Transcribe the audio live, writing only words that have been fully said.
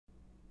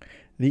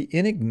The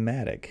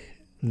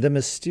enigmatic, the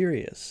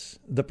mysterious,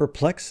 the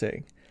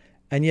perplexing,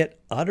 and yet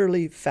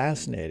utterly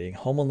fascinating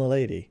Homo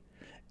naledi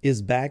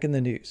is back in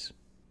the news.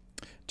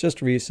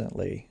 Just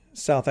recently,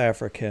 South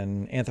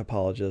African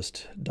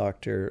anthropologist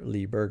Dr.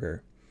 Lee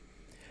Berger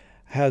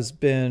has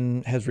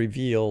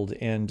revealed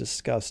and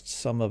discussed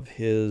some of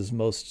his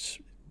most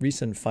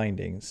recent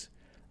findings,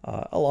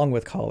 along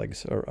with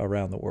colleagues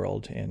around the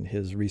world in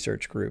his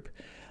research group,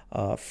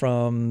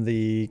 from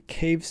the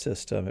cave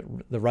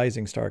system, the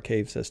Rising Star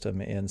cave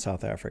system in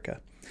South Africa.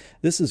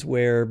 This is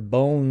where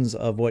bones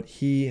of what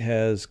he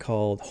has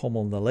called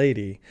Homo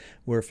naledi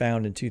were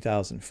found in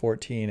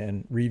 2014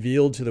 and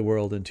revealed to the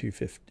world in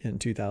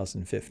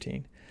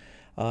 2015.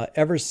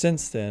 Ever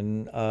since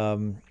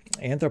then,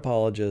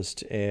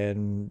 anthropologists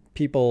and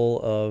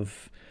people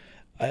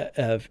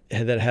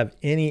that have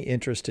any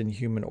interest in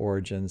human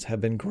origins have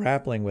been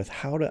grappling with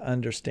how to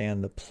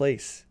understand the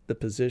place, the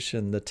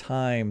position, the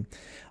time,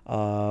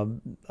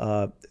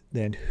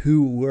 and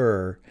who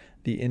were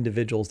the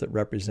individuals that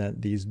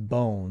represent these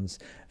bones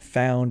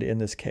found in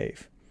this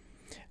cave.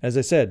 As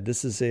I said,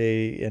 this is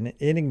an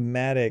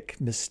enigmatic,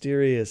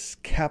 mysterious,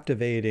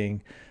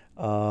 captivating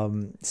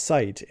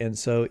site. And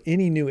so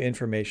any new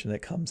information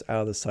that comes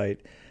out of the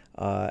site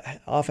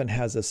often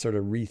has us sort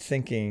of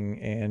rethinking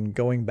and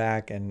going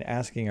back and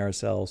asking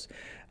ourselves,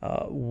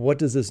 what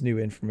does this new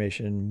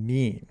information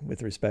mean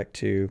with respect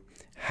to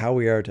how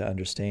we are to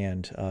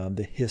understand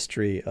the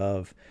history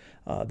of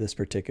this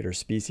particular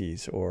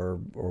species or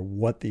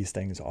what these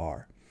things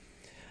are.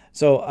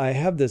 So I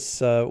have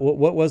this,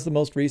 what was the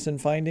most recent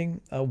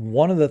finding?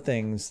 One of the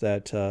things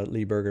that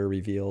Lee Berger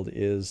revealed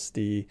is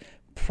the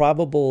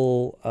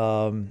probable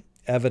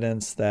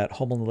evidence that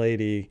Homo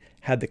naledi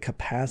had the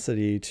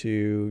capacity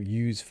to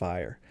use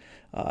fire,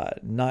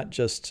 not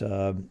just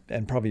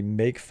and probably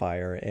make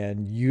fire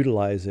and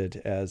utilize it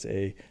as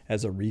a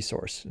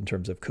resource in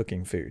terms of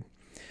cooking food.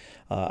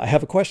 I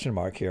have a question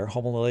mark here.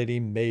 Homo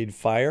naledi made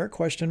fire?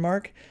 Question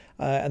mark.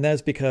 And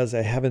that's because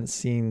I haven't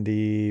seen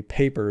the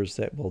papers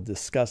that will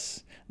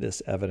discuss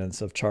this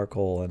evidence of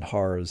charcoal and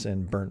hearths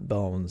and burnt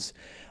bones.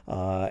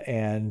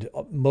 And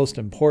most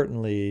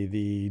importantly,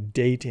 the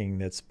dating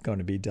that's going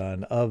to be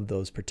done of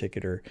those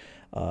particular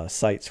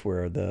sites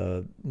where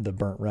the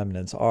burnt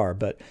remnants are.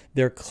 But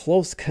their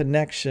close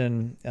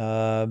connection,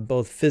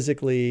 both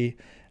physically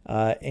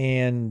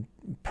and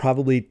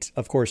probably,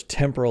 of course,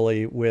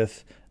 temporally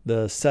with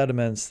the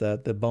sediments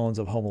that the bones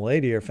of Homo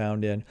naledi are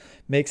found in,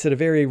 makes it a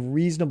very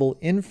reasonable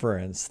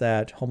inference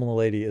that Homo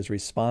naledi is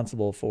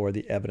responsible for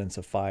the evidence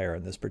of fire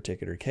in this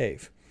particular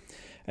cave.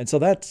 And so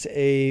that's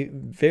a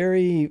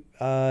very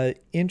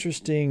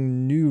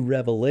interesting new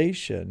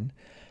revelation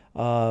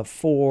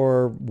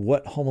for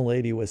what Homo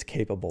naledi was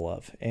capable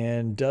of,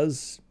 and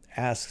does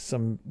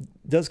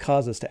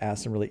cause us to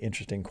ask some really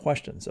interesting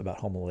questions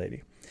about Homo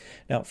naledi.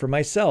 Now, for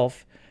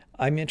myself,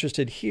 I'm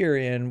interested here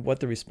in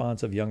what the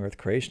response of young Earth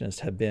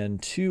creationists have been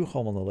to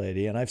Homo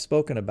naledi, and I've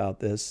spoken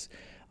about this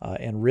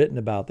and written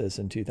about this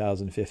in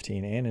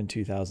 2015 and in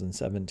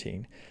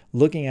 2017,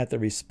 looking at the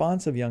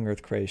response of young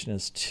Earth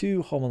creationists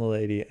to Homo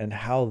naledi and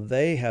how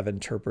they have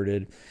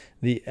interpreted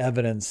the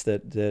evidence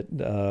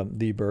that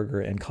Lee Berger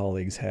and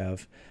colleagues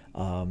have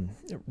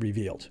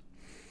revealed.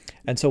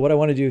 And so what I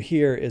want to do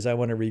here is I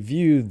want to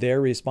review their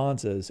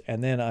responses,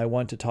 and then I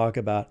want to talk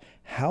about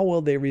how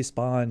will they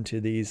respond to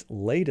these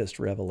latest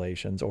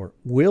revelations, or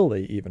will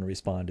they even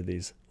respond to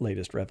these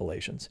latest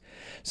revelations?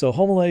 So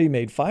Homo naledi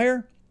made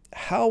fire.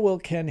 How will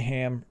Ken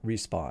Ham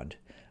respond?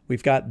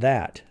 We've got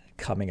that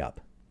coming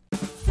up.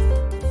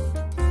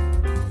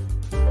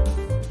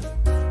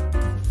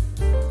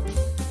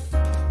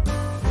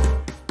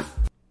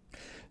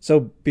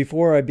 So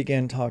before I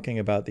begin talking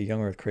about the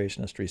young Earth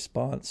creationist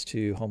response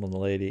to Homo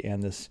naledi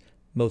and this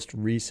most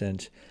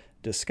recent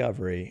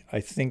discovery, I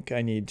think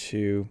I need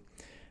to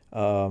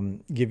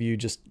give you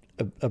just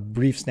a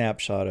brief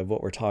snapshot of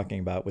what we're talking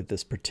about with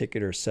this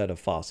particular set of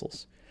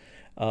fossils.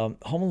 Homo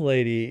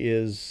naledi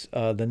is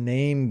the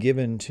name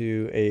given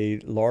to a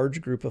large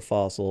group of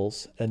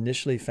fossils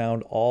initially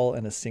found all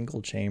in a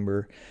single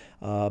chamber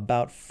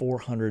about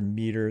 400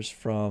 meters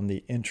from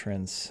the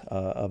entrance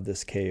of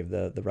this cave,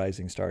 the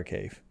Rising Star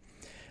cave.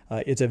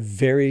 It's a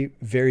very,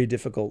 very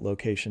difficult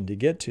location to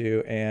get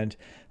to, and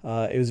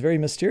it was very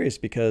mysterious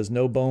because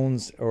no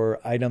bones or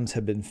items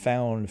have been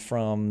found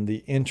from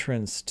the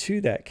entrance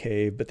to that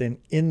cave, but then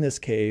in this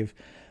cave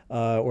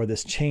or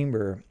this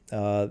chamber,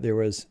 there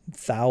was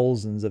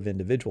thousands of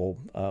individual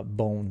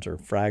bones or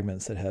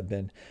fragments that have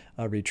been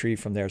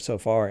retrieved from there so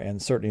far,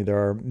 and certainly there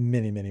are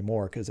many, many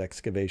more because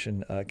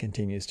excavation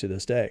continues to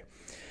this day.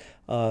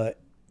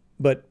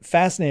 But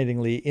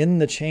fascinatingly, in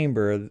the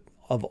chamber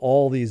of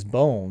all these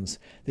bones,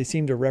 they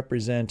seem to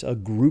represent a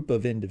group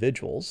of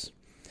individuals,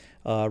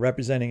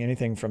 representing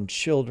anything from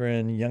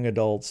children, young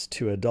adults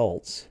to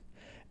adults.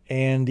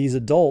 And these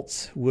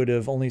adults would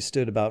have only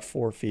stood about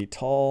 4 feet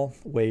tall,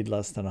 weighed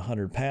less than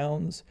 100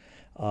 pounds.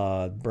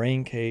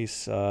 Brain case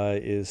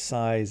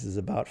size is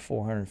about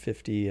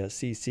 450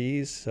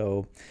 cc's,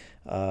 so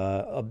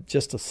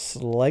just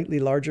slightly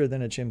larger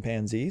than a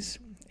chimpanzee's.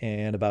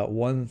 and about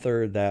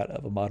 1/3 that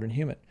of a modern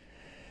human.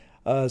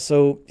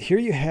 So here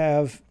you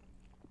have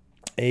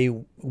a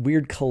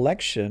weird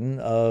collection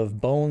of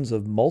bones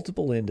of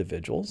multiple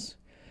individuals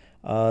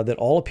that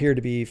all appear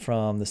to be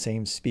from the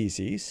same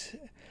species.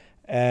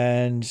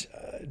 And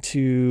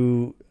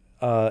to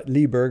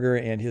Lee Berger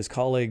and his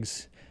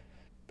colleagues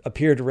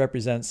appear to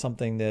represent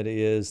something that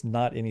is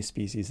not any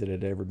species that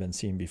had ever been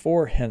seen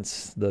before,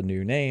 hence the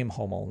new name,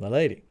 Homo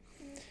naledi.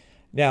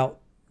 Now,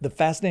 the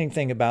fascinating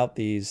thing about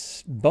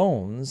these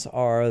bones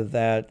are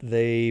that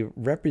they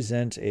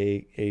represent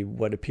a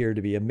what appear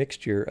to be a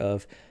mixture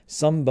of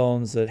some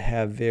bones that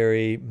have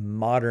very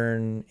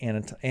modern,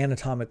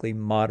 anatomically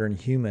modern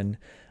human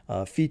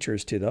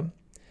features to them,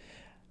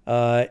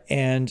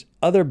 and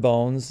other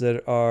bones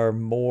that are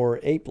more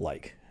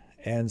ape-like.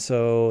 And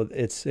so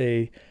it's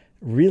a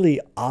really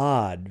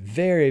odd,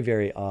 very,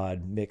 very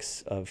odd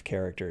mix of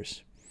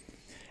characters.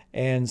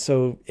 And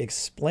so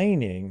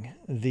explaining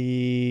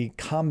the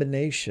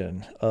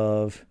combination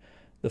of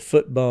the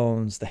foot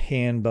bones, the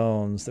hand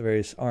bones, the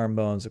various arm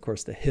bones, of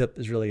course, the hip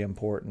is really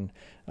important,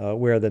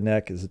 where the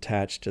neck is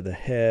attached to the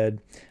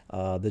head,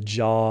 the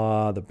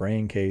jaw, the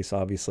brain case,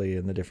 obviously,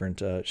 and the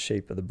different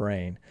shape of the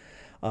brain,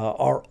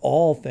 are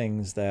all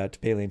things that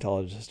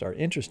paleontologists are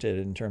interested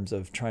in terms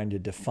of trying to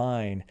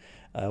define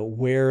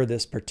where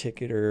this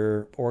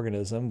particular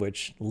organism,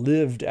 which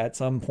lived at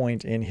some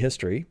point in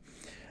history,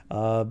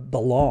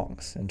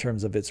 belongs in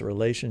terms of its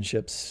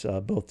relationships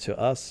both to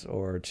us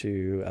or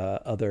to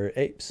other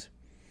apes.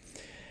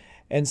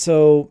 And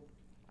so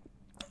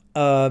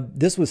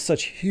this was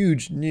such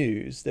huge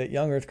news that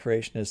young Earth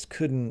creationists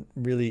couldn't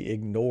really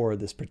ignore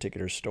this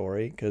particular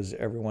story, because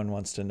everyone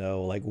wants to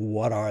know, like,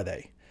 what are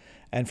they?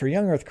 And for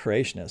young Earth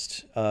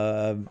creationists,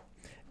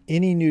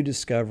 any new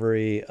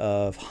discovery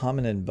of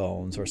hominin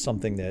bones, or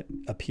something that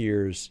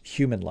appears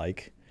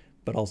human-like,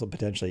 but also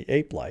potentially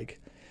ape-like,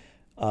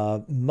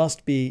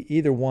 must be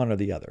either one or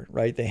the other,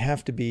 right? They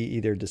have to be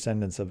either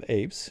descendants of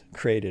apes,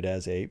 created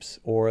as apes,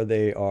 or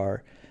they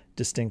are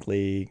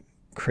distinctly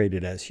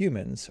created as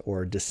humans,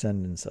 or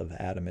descendants of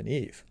Adam and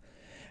Eve.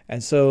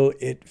 And so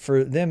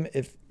for them,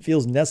 it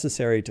feels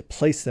necessary to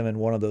place them in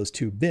one of those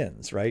two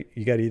bins, right?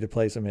 You got to either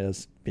place them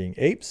as being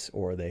apes,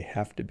 or they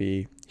have to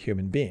be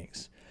human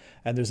beings.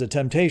 And there's a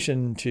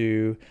temptation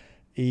to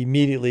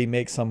immediately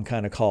make some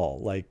kind of call,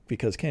 like,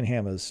 because Ken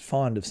Ham is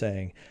fond of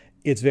saying,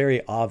 it's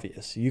very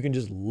obvious. You can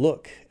just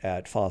look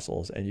at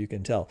fossils and you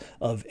can tell,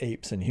 of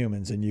apes and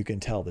humans, and you can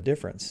tell the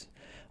difference.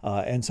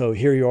 And so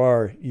here you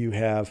are, you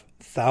have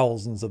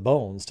thousands of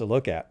bones to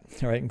look at,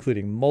 right?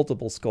 Including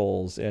multiple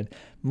skulls and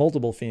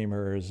multiple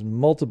femurs,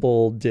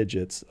 multiple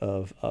digits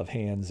of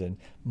hands, and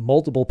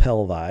multiple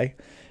pelvi,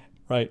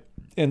 right?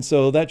 And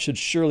so that should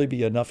surely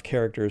be enough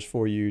characters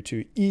for you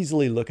to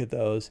easily look at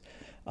those,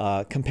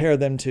 compare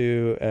them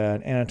to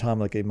an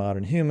anatomically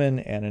modern human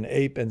and an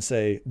ape, and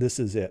say, this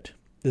is it.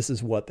 This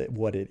is what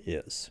it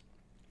is.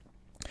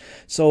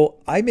 So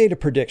I made a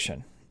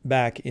prediction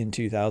back in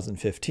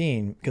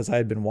 2015 because I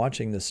had been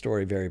watching this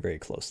story very, very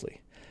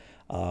closely.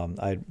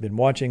 I'd been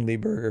watching Lee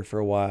Berger for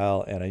a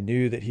while, and I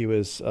knew that he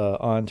was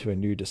on to a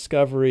new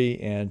discovery.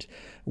 And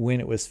when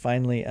it was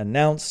finally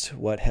announced,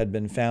 what had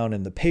been found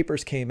in the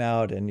papers came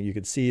out, and you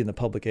could see in the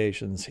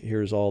publications,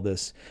 here's all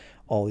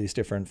these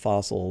different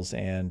fossils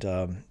and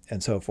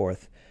so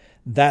forth.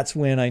 That's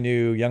when I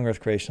knew young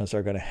Earth creationists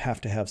are going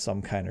to have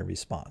some kind of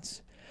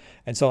response.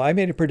 And so I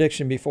made a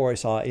prediction before I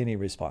saw any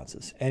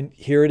responses. And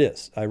here it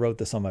is. I wrote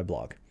this on my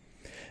blog.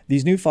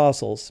 These new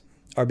fossils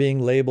are being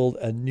labeled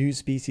a new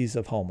species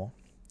of Homo.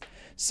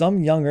 Some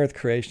young Earth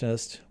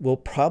creationists will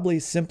probably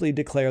simply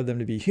declare them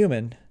to be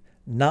human,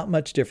 not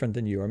much different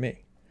than you or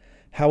me.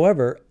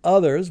 However,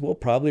 others will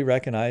probably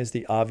recognize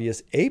the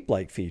obvious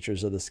ape-like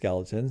features of the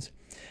skeletons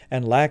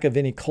and lack of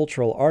any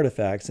cultural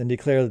artifacts, and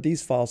declare that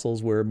these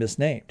fossils were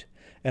misnamed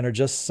and are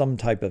just some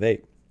type of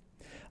ape.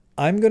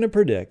 I'm going to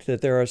predict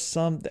that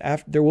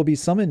there will be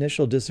some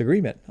initial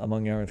disagreement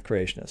among young Earth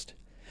creationists,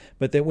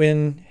 but that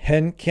when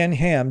Ken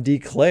Ham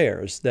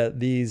declares that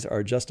these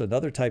are just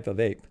another type of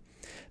ape,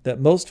 that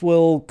most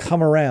will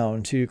come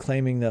around to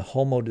claiming the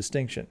Homo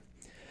distinction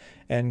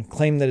and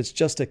claim that it's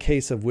just a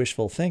case of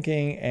wishful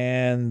thinking,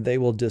 and they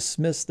will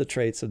dismiss the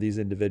traits of these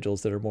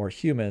individuals that are more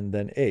human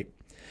than ape.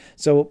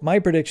 So my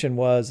prediction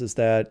is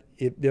that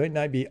it might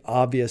not be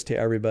obvious to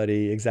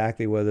everybody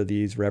exactly whether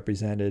these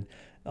represented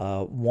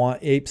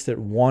apes that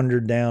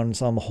wandered down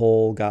some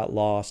hole, got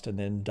lost, and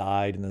then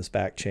died in this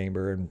back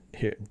chamber, and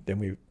then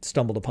we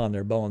stumbled upon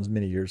their bones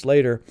many years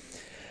later,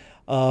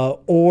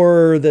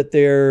 or that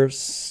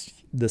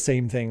the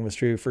same thing was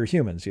true for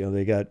humans. You know,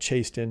 they got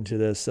chased into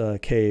this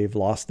cave,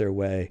 lost their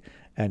way,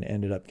 and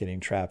ended up getting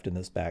trapped in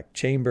this back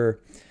chamber,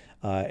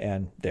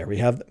 and there we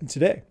have them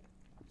today.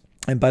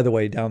 And by the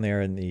way, down there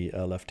in the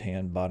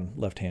bottom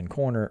left-hand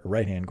corner,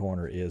 right-hand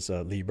corner, is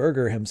Lee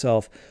Berger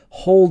himself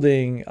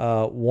holding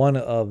one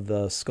of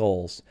the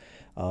skulls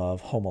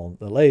of Homo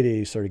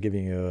naledi, sort of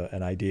giving you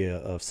an idea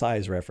of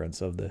size reference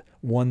of the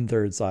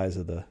 1/3 size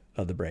of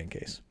the brain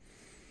case.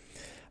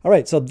 All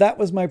right, so that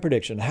was my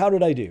prediction. How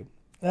did I do?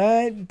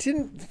 I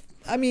didn't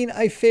I mean,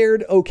 I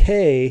fared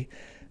okay,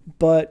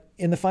 but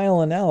in the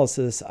final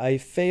analysis, I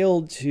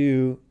failed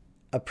to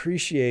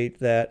appreciate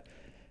that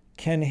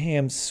Ken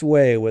Ham's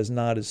sway was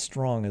not as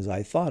strong as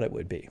I thought it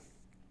would be.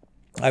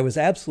 I was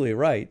absolutely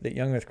right that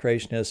young Earth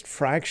creationists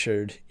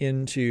fractured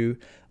into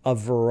a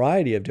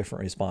variety of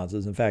different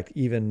responses. In fact,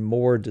 even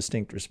more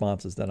distinct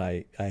responses than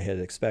I had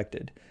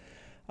expected.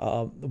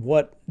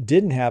 What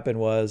didn't happen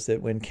was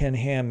that when Ken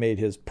Ham made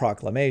his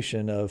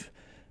proclamation of,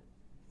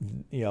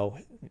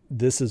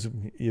 this is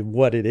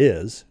what it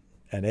is,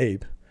 an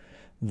ape,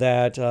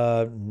 that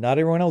not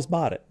everyone else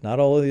bought it. Not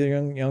all of the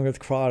young Earth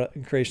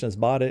creationists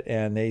bought it,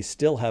 and they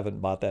still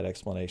haven't bought that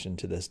explanation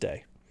to this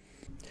day.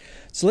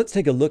 So let's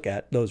take a look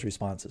at those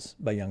responses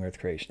by young Earth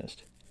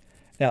creationists.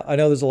 Now, I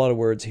know there's a lot of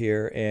words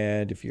here,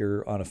 and if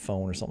you're on a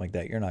phone or something like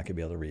that, you're not going to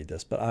be able to read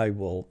this, but I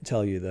will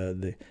tell you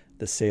the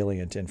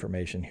salient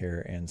information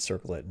here and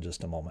circle it in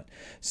just a moment.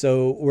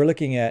 So we're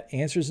looking at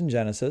Answers in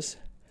Genesis,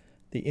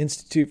 the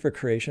Institute for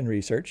Creation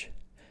Research,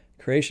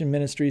 Creation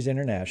Ministries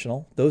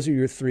International. Those are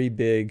your three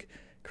big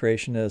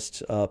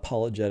creationist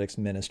apologetics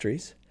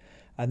ministries.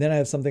 And then I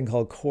have something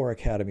called Core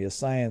Academy of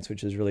Science,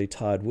 which is really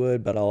Todd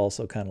Wood, but I'll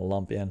also kind of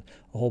lump in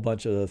a whole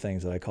bunch of the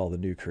things that I call the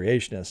new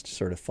creationists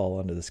sort of fall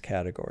under this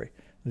category.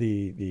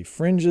 The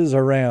fringes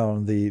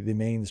around the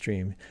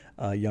mainstream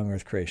young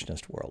Earth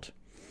creationist world.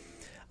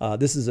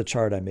 This is a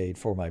chart I made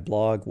for my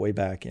blog way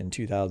back in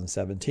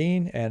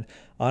 2017. And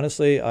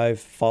honestly, I've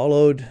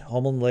followed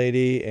Homo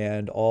naledi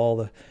and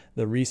all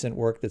the recent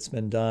work that's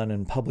been done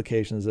and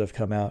publications that have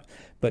come out.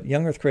 But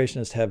young Earth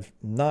creationists have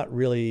not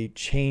really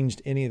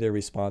changed any of their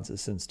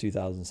responses since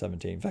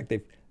 2017. In fact,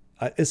 they've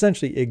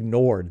essentially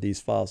ignored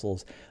these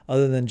fossils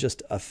other than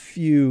just a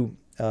few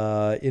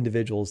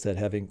individuals that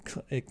have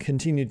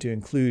continued to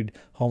include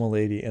Homo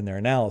naledi in their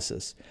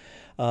analysis.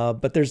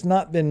 But there's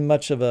not been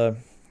much of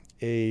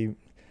a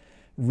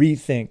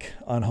rethink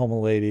on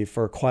Homo naledi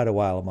for quite a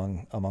while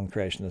among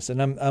creationists.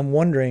 And I'm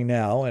wondering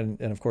now,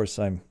 and of course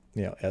I'm,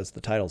 as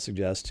the title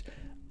suggests,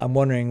 I'm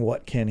wondering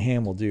what Ken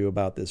Ham will do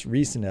about this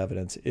recent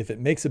evidence if it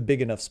makes a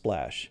big enough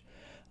splash.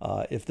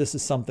 If this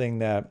is something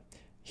that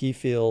he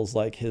feels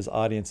like his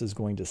audience is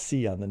going to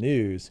see on the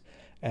news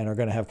and are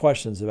going to have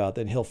questions about,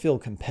 then he'll feel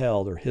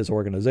compelled, or his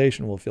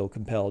organization will feel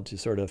compelled to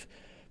sort of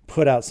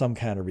put out some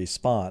kind of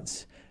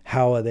response.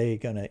 How are they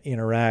going to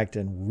interact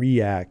and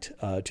react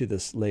to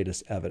this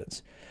latest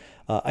evidence?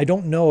 I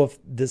don't know if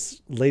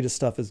this latest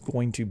stuff is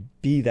going to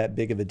be that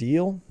big of a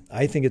deal.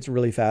 I think it's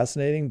really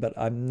fascinating, but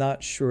I'm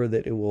not sure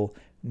that it will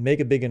make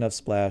a big enough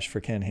splash for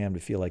Ken Ham to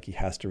feel like he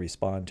has to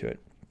respond to it.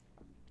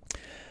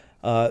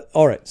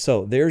 All right,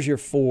 so there's your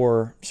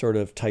four sort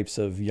of types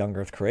of young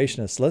Earth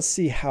creationists. Let's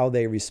see how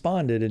they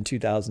responded in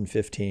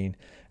 2015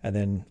 and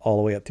then all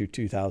the way up through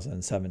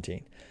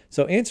 2017.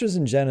 So Answers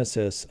in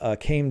Genesis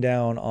came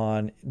down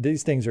on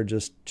these things are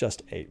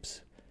just apes.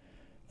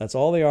 That's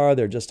all they are.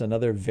 They're just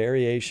another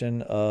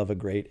variation of a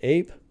great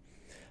ape.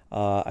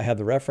 I have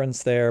the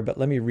reference there, but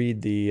let me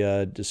read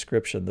the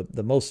description,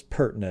 the most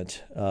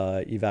pertinent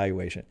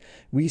evaluation.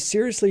 We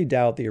seriously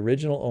doubt the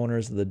original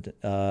owners of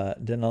the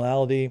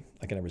denality,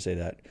 I can never say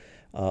that,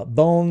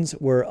 bones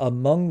were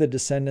among the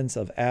descendants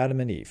of Adam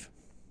and Eve.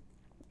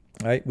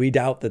 All right? We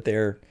doubt that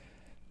they're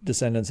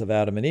descendants of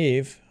Adam and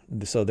Eve,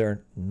 so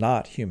they're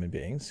not human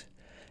beings,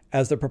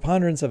 as the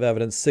preponderance of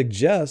evidence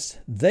suggests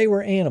they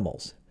were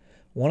animals,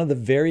 one of the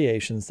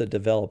variations that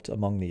developed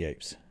among the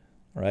apes.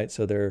 All right?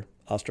 So they're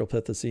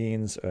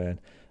Australopithecines and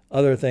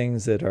other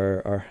things that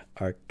are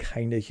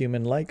kind of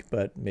human-like,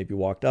 but maybe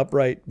walked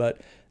upright,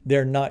 but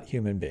they're not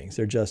human beings.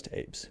 They're just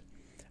apes.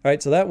 All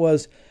right, so that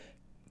was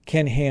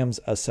Ken Ham's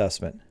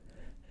assessment.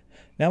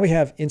 Now we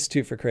have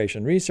Institute for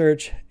Creation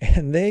Research,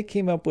 and they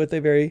came up with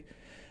a very,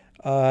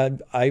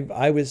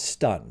 I was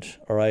stunned,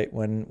 all right,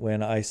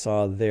 when I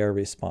saw their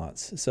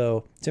response.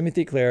 So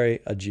Timothy Clary,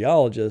 a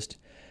geologist,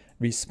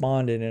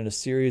 responded in a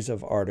series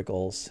of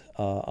articles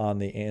on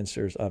the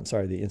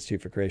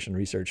Institute for Creation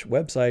Research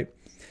website,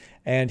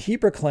 and he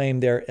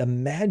proclaimed they're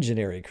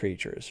imaginary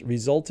creatures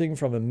resulting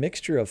from a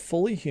mixture of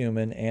fully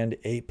human and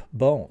ape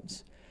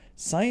bones.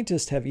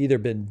 Scientists have either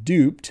been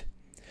duped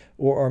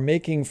or are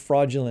making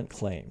fraudulent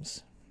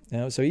claims.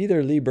 Now, so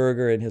either Lee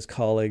Berger and his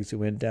colleagues who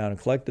went down and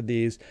collected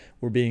these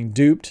were being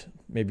duped,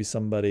 maybe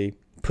somebody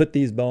put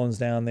these bones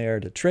down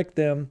there to trick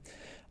them,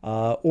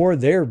 or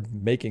they're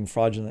making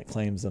fraudulent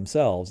claims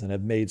themselves and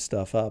have made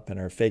stuff up and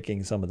are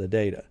faking some of the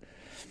data.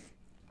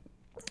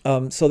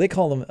 So they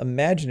call them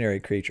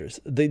imaginary creatures.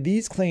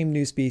 These claimed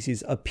new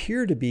species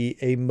appear to be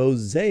a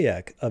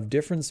mosaic of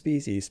different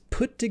species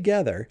put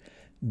together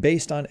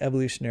based on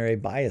evolutionary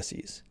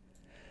biases,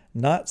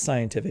 not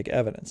scientific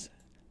evidence.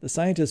 The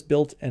scientists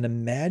built an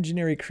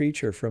imaginary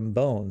creature from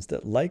bones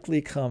that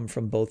likely come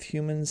from both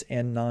humans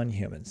and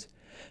non-humans.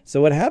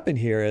 So what happened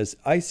here is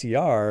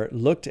ICR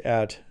looked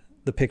at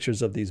the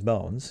pictures of these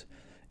bones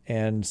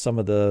and some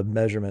of the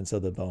measurements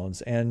of the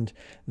bones, and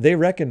they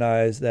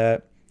recognized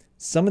that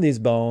some of these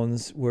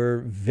bones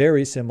were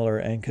very similar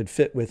and could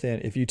fit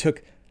within, if you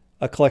took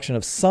a collection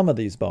of some of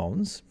these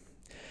bones,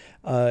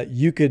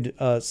 You could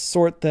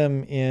sort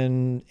them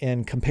in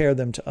and compare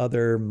them to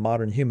other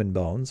modern human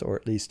bones, or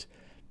at least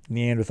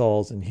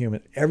Neanderthals and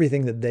human,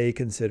 everything that they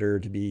consider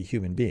to be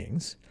human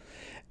beings,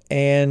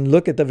 and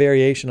look at the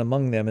variation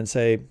among them and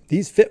say,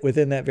 these fit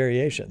within that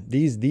variation.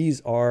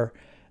 These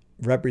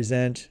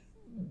represent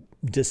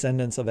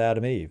descendants of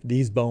Adam and Eve.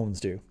 These bones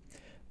do.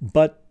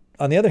 But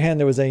on the other hand,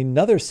 there was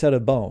another set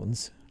of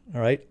bones,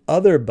 all right,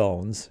 other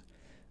bones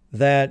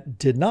that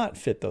did not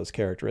fit those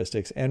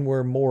characteristics and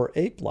were more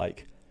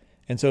ape-like.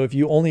 And so if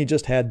you only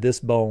just had this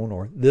bone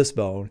or this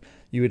bone,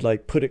 you would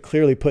like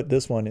clearly put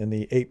this one in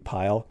the ape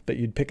pile, but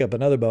you'd pick up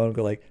another bone and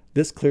go like,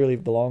 this clearly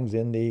belongs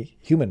in the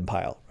human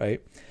pile,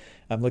 right?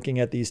 I'm looking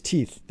at these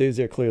teeth. These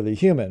are clearly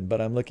human,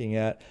 but I'm looking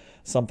at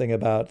something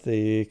about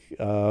the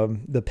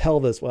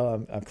pelvis.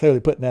 Well, I'm clearly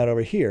putting that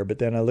over here, but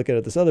then I look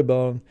at this other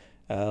bone,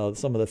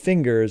 some of the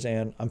fingers,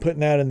 and I'm putting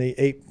that in the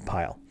ape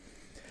pile.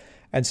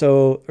 And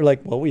so we're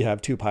like, well, we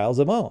have two piles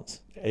of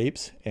bones,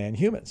 apes and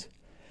humans.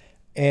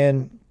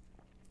 And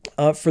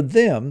for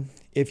them,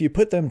 if you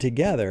put them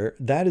together,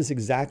 that is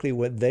exactly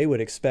what they would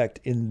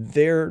expect in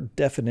their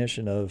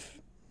definition of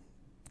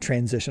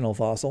transitional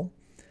fossil,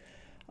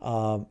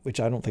 which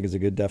I don't think is a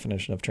good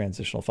definition of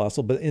transitional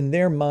fossil. But in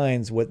their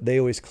minds, what they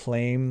always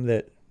claim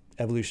that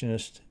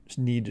evolutionists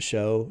need to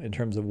show in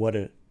terms of what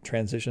a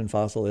transition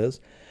fossil is,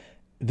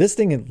 this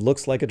thing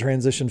looks like a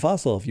transition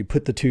fossil if you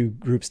put the two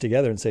groups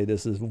together and say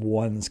this is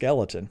one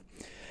skeleton.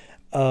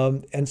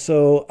 And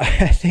so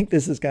I think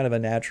this is kind of a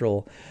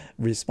natural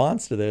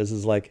response to this,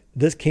 is like,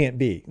 this can't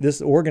be.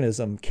 This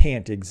organism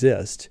can't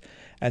exist.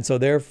 And so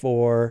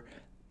therefore,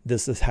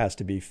 this has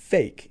to be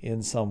fake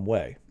in some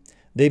way.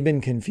 They've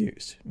been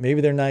confused.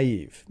 Maybe they're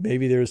naive.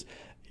 Maybe there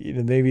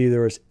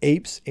was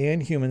apes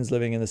and humans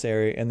living in this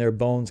area and their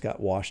bones got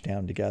washed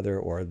down together,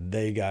 or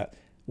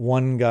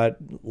one got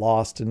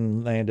lost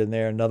and landed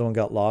there, another one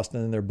got lost,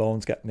 and then their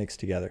bones got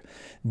mixed together.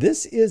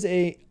 This is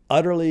a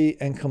utterly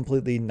and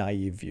completely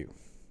naive view.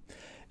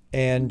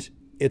 And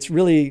it's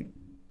really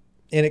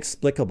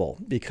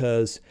inexplicable,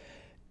 because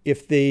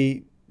if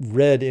they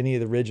read any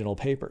of the original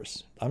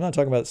papers, I'm not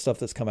talking about stuff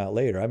that's come out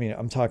later. I mean,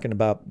 I'm talking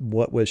about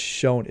what was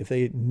shown. If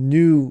they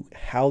knew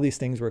how these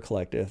things were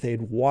collected, if they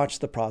had watched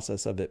the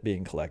process of it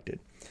being collected,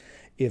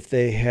 if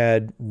they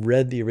had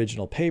read the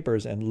original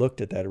papers and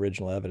looked at that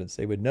original evidence,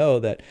 they would know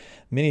that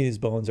many of these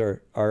bones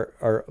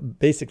are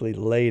basically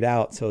laid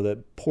out so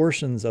that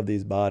portions of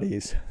these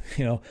bodies,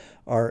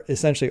 are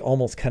essentially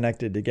almost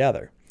connected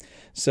together.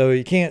 So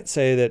you can't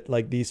say that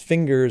like these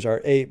fingers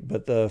are ape,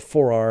 but the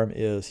forearm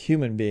is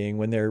human being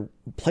when they're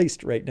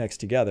placed right next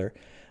together,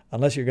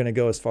 unless you're going to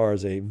go as far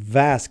as a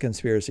vast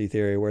conspiracy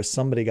theory where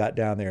somebody got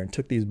down there and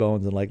took these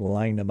bones and like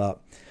lined them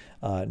up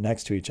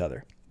next to each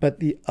other. But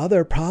the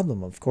other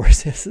problem, of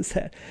course, is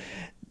that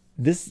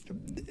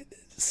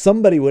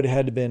somebody would have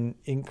had to been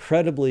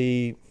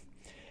incredibly.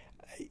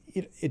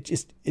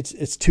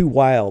 It's too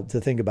wild to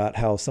think about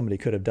how somebody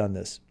could have done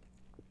this.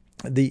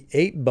 The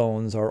ape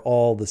bones are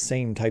all the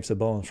same types of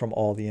bones from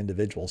all the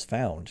individuals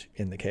found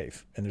in the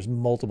cave. And there's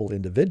multiple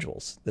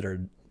individuals that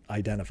are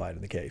identified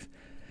in the cave.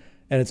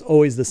 And it's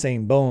always the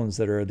same bones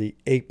that are the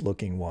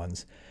ape-looking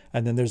ones.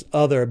 And then there's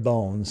other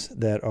bones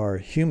that are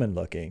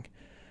human-looking.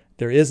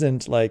 There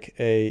isn't like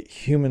a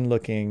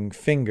human-looking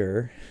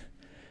finger,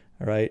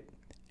 right?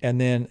 And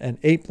then an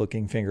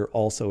ape-looking finger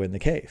also in the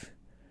cave.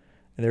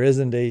 And there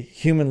isn't a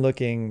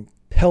human-looking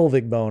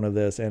pelvic bone of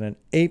this and an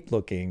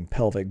ape-looking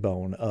pelvic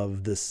bone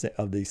of the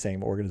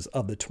same organisms,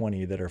 of the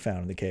 20 that are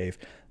found in the cave.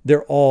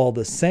 They're all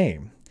the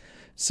same.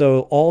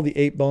 So all the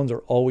ape bones are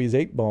always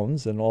ape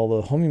bones, and all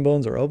the human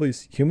bones are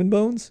always human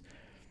bones.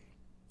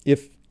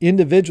 If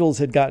individuals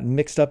had gotten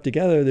mixed up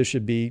together, there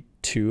should be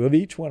two of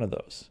each one of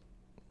those,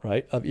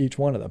 right? Of each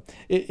one of them.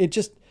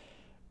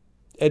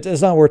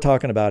 It's not worth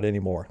talking about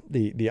anymore,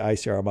 the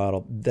ICR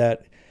model.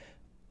 That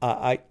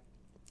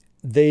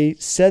they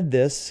said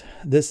this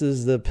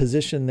is the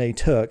position they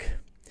took,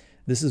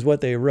 this is what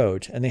they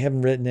wrote, and they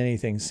haven't written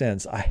anything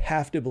since. I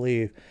have to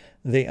believe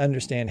they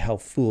understand how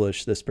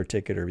foolish this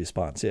particular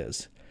response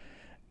is,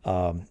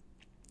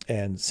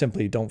 and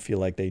simply don't feel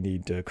like they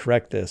need to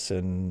correct this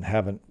and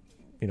haven't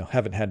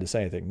had to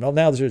say anything. Well,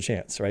 now there's a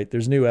chance, right?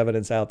 There's new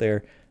evidence out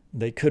there.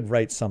 They could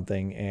write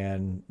something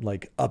and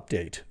like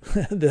update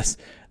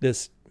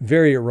this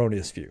very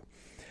erroneous view.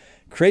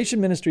 Creation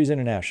Ministries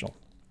International.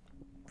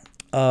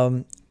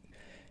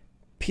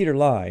 Peter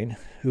Line,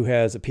 who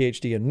has a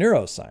PhD in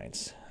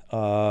neuroscience,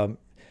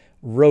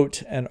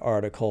 wrote an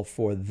article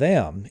for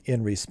them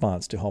in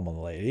response to Homo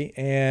naledi,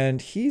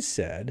 and he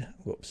said,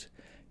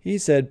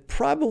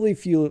 probably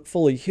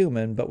fully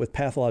human, but with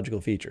pathological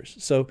features.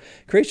 So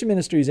Creation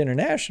Ministries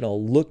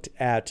International looked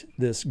at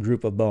this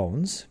group of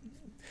bones,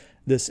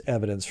 this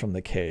evidence from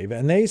the cave,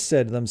 and they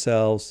said to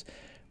themselves,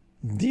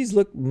 these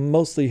look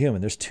mostly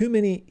human. There's too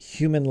many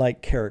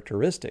human-like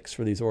characteristics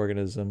for these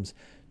organisms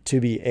to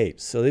be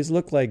apes. So these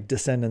look like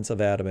descendants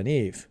of Adam and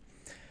Eve.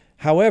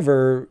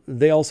 However,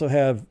 they also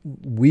have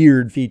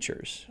weird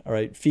features, all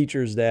right?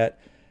 Features that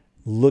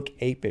look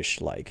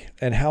apish like.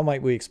 And how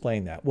might we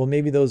explain that? Well,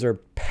 maybe those are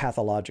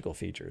pathological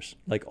features.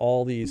 Like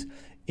all these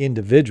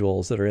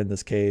individuals that are in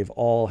this cave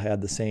all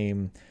had the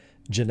same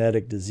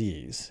genetic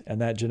disease,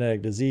 and that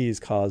genetic disease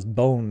caused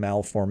bone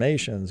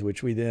malformations,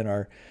 which we then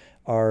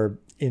are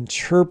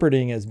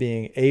interpreting as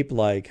being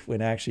ape-like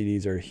when actually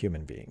these are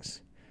human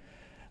beings.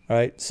 All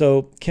right,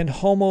 so can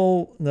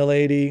Homo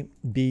naledi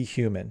be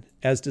human?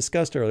 As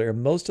discussed earlier,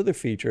 most of the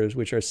features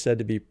which are said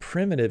to be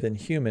primitive in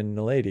human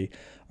naledi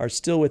are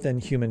still within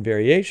human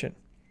variation,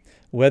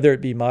 whether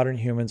it be modern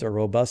humans or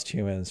robust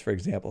humans, for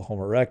example,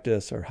 Homo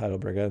erectus or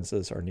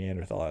heidelbergensis or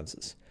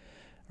neanderthalensis.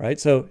 Right,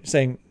 so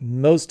saying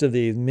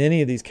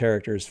many of these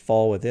characters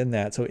fall within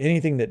that. So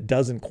anything that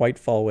doesn't quite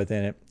fall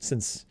within it,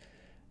 since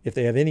if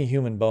they have any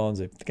human bones,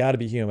 they've got to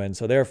be human.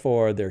 So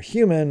therefore, they're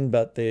human,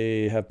 but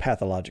they have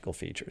pathological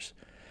features.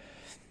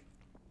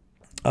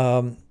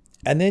 And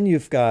then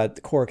you've got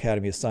the Core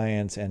Academy of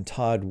Science and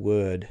Todd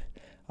Wood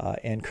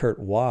and Kurt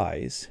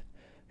Wise,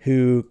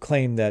 who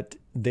claim that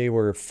they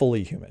were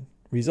fully human.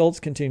 Results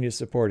continue to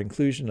support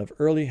inclusion of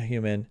early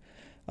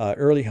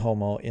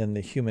Homo in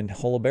the human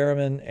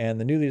holoberriman, and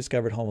the newly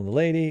discovered Homo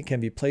naledi can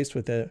be placed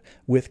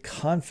with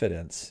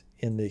confidence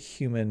in the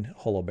human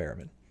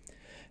holoberriman.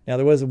 Now,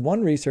 there was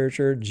one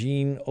researcher,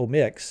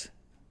 genomics,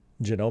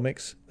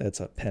 that's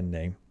a pen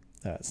name.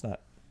 It's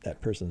not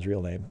that person's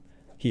real name,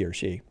 he or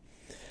she,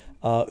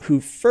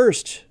 who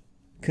first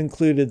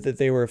concluded that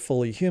they were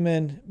fully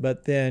human,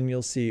 but then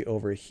you'll see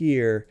over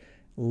here,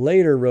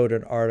 later wrote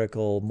an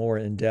article more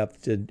in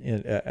depth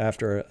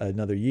after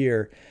another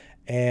year,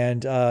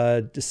 and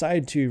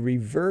decided to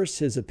reverse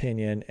his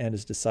opinion and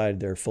has decided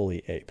they're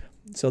fully ape.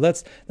 So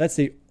that's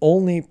the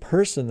only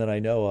person that I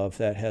know of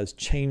that has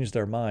changed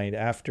their mind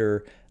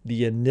after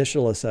the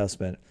initial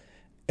assessment.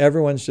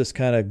 Everyone's just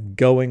kind of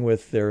going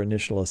with their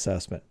initial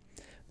assessment.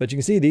 But you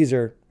can see these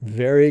are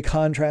very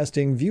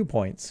contrasting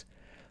viewpoints,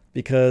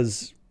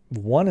 because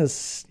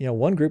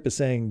one group is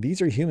saying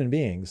these are human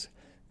beings.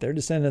 They're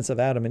descendants of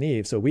Adam and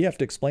Eve. So we have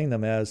to explain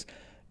them as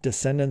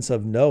descendants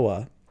of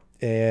Noah.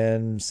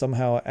 And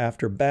somehow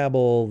after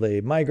Babel,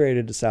 they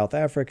migrated to South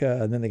Africa,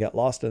 and then they got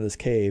lost in this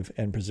cave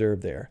and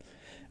preserved there.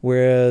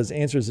 Whereas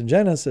Answers in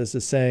Genesis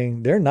is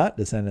saying they're not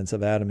descendants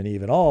of Adam and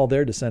Eve at all.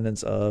 They're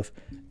descendants of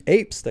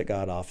apes that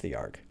got off the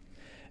ark.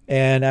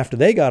 And after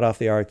they got off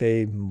the ark,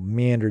 they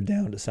meandered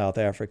down to South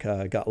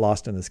Africa, got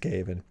lost in this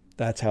cave, and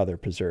that's how they're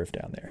preserved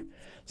down there.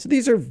 So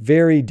these are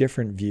very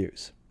different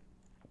views.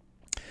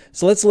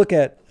 So let's look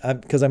at,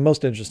 because I'm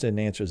most interested in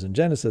Answers in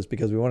Genesis,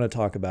 because we want to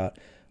talk about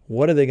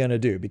what are they going to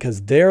do?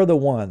 Because they're the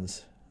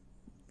ones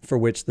for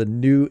which the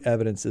new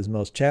evidence is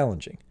most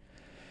challenging.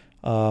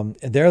 And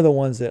they're the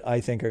ones that I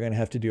think are going to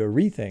have to do a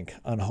rethink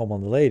on Homo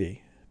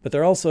naledi. But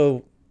they're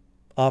also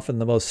often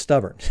the most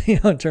stubborn,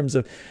 in terms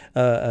of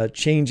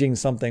changing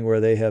something where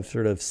they have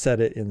sort of set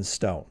it in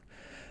stone.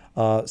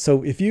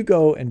 So if you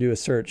go and do a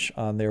search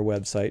on their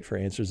website for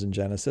Answers in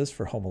Genesis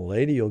for Homo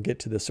naledi, you'll get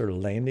to this sort of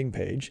landing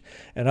page.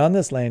 And on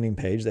this landing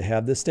page, they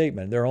have this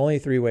statement: there are only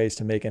 3 ways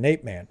to make an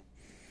ape man.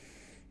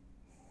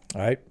 All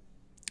right,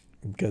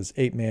 because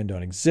ape man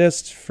don't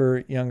exist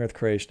for young earth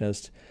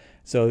creationists.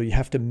 So you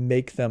have to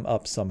make them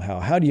up somehow.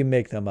 How do you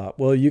make them up?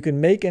 Well, you can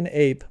make an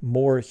ape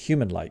more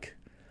human-like.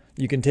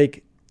 You can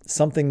take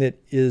something that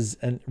is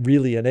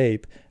really an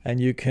ape, and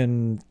you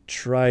can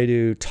try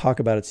to talk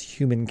about its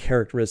human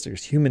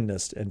characteristics,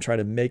 humanness, and try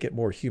to make it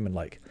more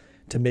human-like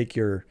to make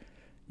your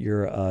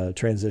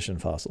transition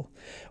fossil.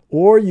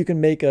 Or you can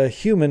make a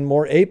human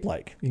more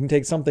ape-like. You can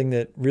take something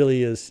that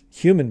really is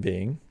human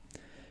being,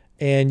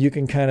 and you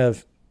can kind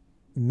of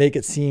make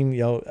it seem,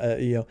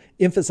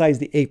 emphasize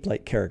the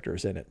ape-like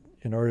characters in it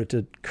in order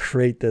to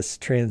create this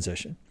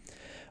transition.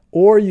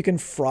 Or you can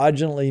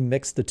fraudulently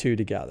mix the two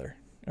together.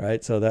 All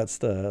right, so that's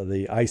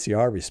the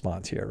ICR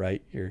response here,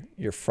 right?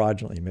 You're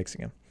fraudulently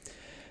mixing them.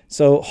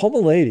 So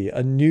Homo naledi,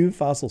 a new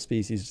fossil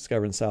species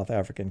discovered in South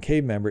African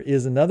cave member,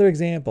 is another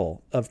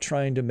example of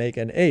trying to make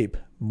an ape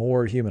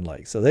more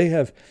human-like. So they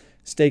have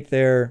staked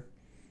their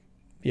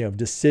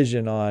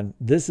decision on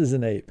this is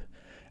an ape.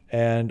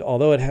 And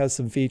although it has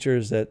some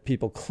features that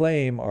people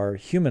claim are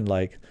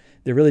human-like,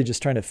 they're really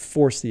just trying to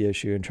force the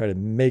issue and try to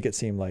make it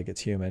seem like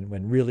it's human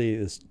when really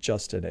it's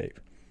just an ape.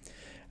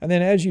 And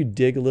then as you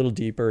dig a little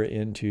deeper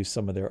into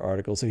some of their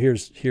articles, so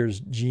here's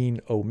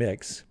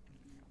genomics.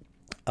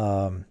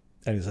 And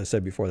as I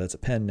said before, that's a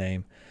pen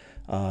name.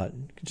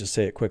 Just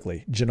say it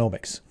quickly,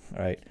 genomics,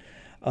 all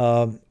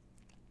right?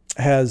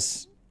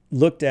 Has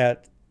looked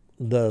at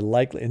the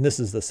likely, and this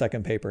is the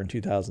second paper in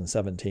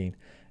 2017,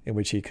 in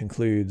which he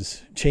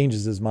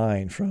changes his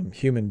mind from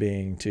human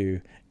being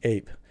to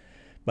ape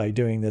by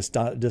doing this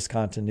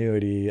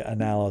discontinuity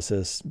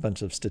analysis,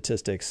 bunch of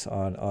statistics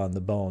on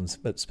the bones,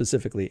 but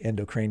specifically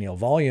endocranial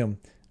volume.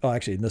 Oh,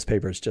 actually, in this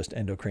paper, it's just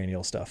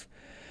endocranial stuff.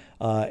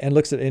 And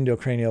looks at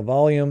endocranial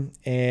volume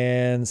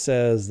and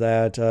says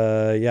that,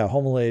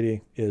 Homo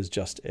naledi is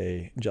just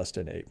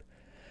an ape.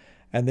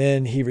 And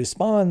then he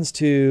responds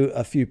to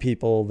a few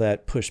people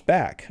that push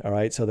back. All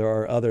right. So there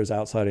are others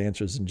outside of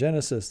Answers in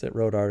Genesis that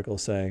wrote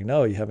articles saying,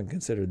 no, you haven't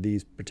considered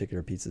these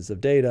particular pieces of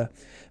data.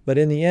 But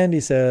in the end, he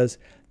says,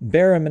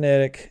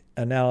 barometric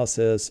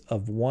analysis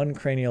of one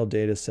cranial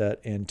data set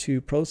and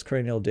two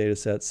postcranial data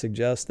sets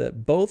suggests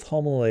that both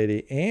Homo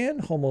naledi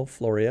and Homo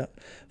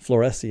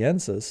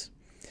floresiensis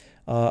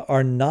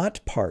are not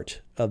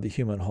part of the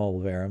human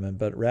holovarum,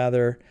 but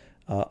rather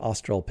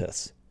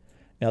Australopiths.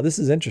 Now, this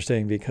is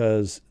interesting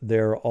because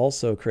there are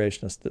also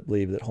creationists that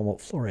believe that Homo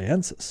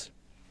floresiensis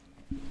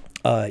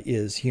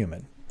is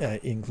human,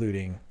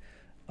 including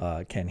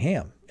Ken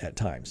Ham at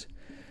times.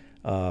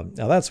 Now,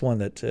 that's one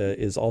that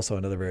is also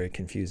another very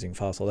confusing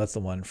fossil. That's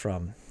the one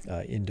from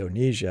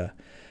Indonesia.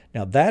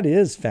 Now, that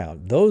is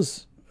found.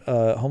 Those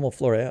Homo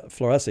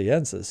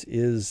floresiensis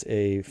is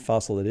a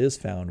fossil that is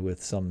found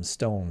with some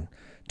stone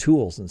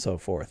tools and so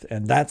forth.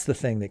 And that's the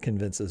thing that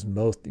convinces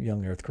most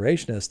young Earth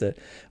creationists that,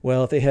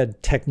 well, if they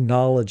had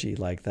technology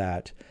like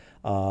that,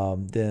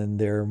 then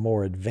they're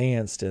more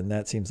advanced, and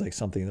that seems like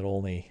something that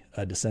only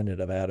a descendant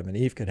of Adam and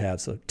Eve could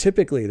have. So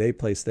typically they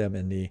place them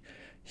in the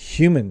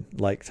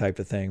human-like type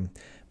of thing.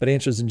 But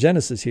Answers in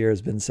Genesis here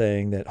has been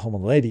saying that Homo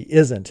naledi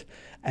isn't.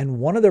 And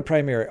one of their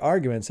primary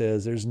arguments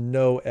is there's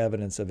no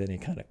evidence of any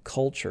kind of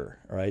culture,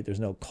 right? There's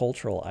no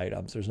cultural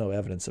items. There's no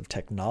evidence of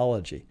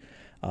technology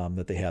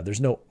that they have.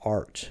 There's no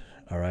art,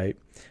 all right?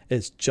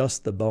 It's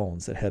just the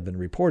bones that have been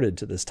reported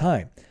to this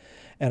time.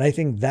 And I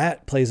think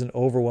that plays an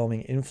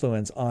overwhelming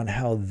influence on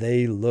how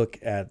they look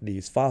at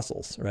these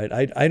fossils, right?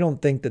 I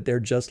don't think that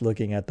they're just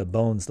looking at the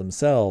bones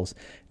themselves,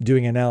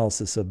 doing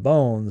analysis of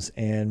bones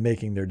and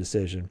making their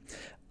decision.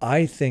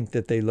 I think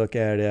that they look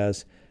at it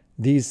as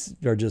these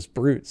are just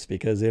brutes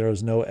because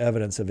there's no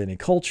evidence of any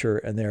culture,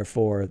 and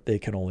therefore they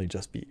can only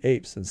just be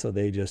apes. And so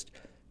they just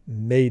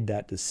made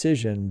that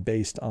decision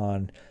based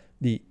on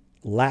the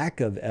lack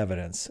of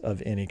evidence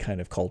of any kind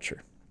of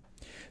culture.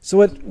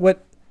 So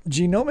what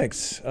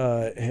genomics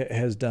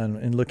has done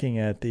in looking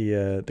at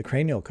the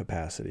cranial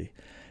capacity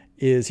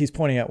is he's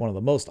pointing out one of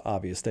the most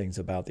obvious things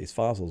about these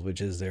fossils, which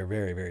is their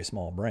very, very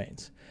small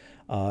brains.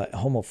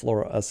 Homo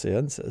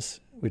floresiensis,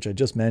 which I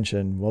just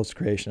mentioned, most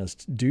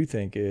creationists do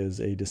think is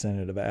a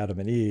descendant of Adam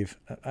and Eve.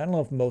 I don't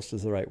know if most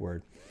is the right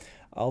word.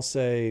 I'll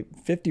say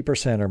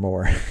 50% or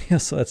more.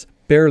 So that's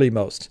barely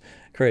most.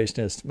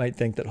 Creationists might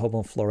think that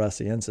Homo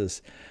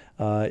floresiensis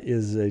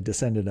is a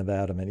descendant of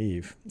Adam and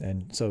Eve,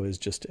 and so is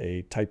just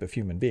a type of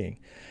human being.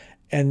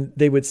 And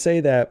they would say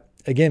that,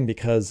 again,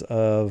 because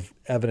of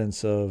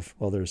evidence of,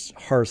 well, there's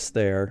hearths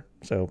there,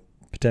 so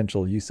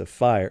potential use of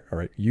fire,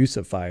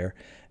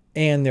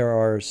 and there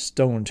are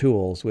stone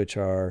tools, which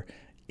are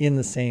in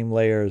the same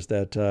layers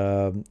that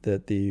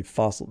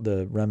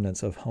the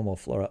remnants of Homo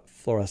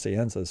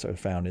floresiensis are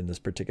found in this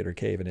particular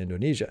cave in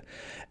Indonesia.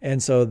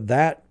 And so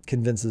that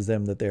convinces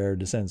them that they're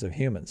descendants of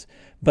humans.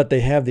 But they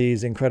have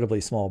these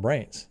incredibly small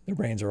brains. Their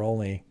brains are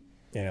only,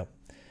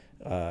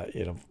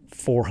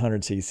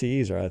 400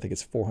 cc's, or I think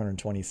it's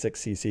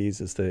 426 cc's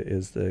is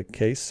the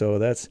case. So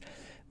that's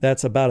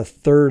about a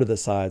third of the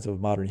size of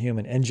a modern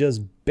human, and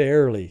just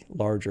barely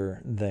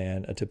larger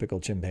than a typical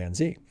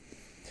chimpanzee.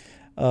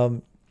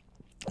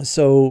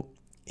 So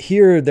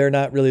here they're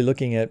not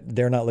looking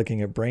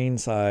at brain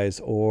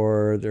size,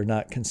 or they're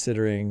not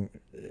considering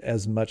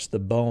as much the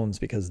bones,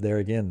 because there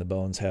again, the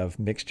bones have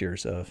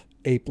mixtures of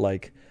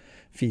ape-like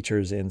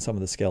features in some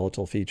of the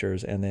skeletal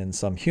features, and then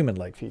some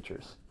human-like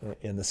features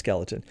in the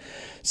skeleton.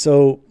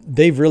 So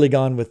they've really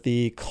gone with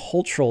the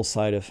cultural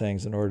side of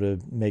things in order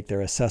to make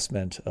their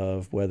assessment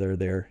of whether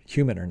they're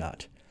human or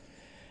not.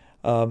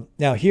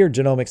 Now here,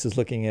 genomics is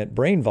looking at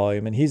brain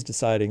volume, and he's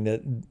deciding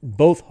that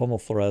both Homo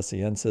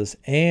floresiensis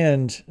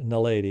and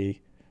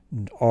naledi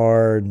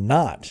are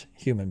not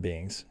human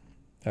beings.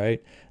 All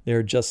right,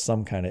 they're just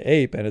some kind of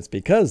ape, and it's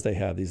because they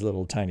have these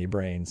little tiny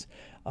brains,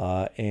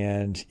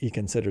 and he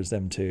considers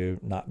them to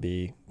not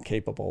be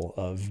capable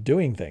of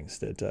doing things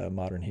that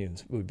modern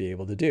humans would be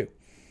able to do.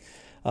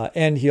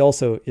 And he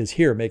also is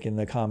here making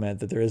the comment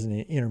that there isn't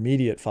any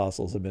intermediate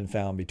fossils have been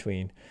found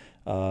between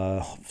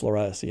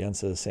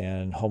floresiensis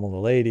and Homo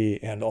naledi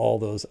and all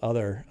those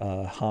other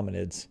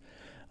hominids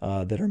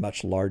that are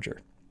much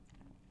larger.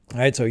 All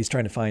right, so he's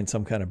trying to find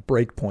some kind of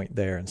break point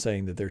there and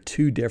saying that they're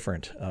too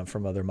different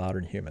from other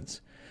modern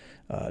humans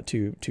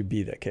to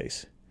be that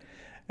case.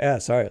 Yeah,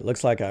 sorry, it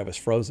looks like I was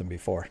frozen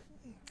before.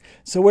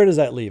 So where does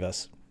that leave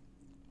us?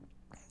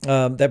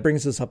 That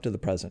brings us up to the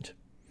present.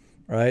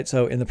 All right,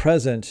 so in the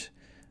present,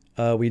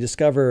 we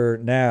discover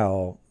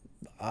now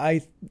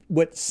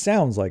what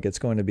sounds like it's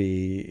going to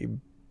be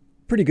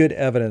pretty good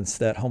evidence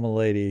that Homo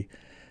naledi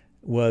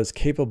was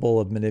capable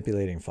of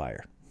manipulating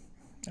fire.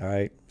 All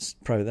right,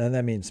 and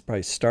that means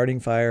probably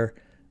starting fire,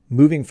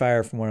 moving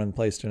fire from one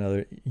place to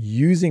another,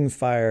 using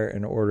fire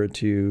in order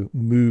to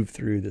move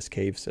through this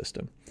cave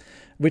system,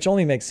 which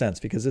only makes sense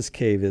because this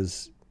cave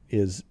has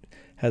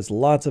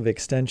lots of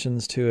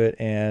extensions to it,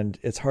 and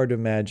it's hard to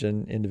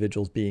imagine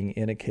individuals being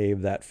in a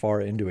cave that far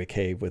into a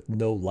cave with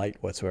no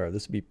light whatsoever.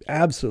 This would be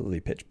absolutely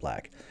pitch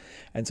black.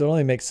 And so it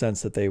only makes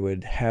sense that they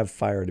would have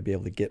fire to be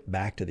able to get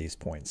back to these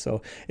points.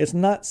 So it's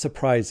not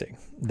surprising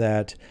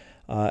that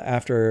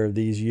after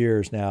these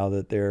years now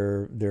that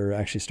they're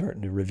actually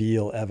starting to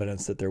reveal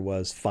evidence that there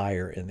was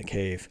fire in the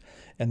cave.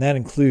 And that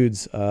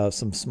includes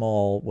some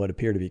small, what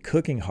appear to be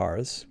cooking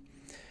hearths,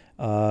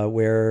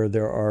 where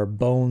there are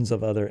bones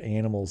of other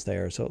animals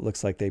there. So it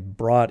looks like they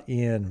brought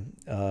in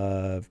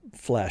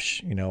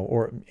flesh,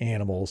 or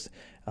animals,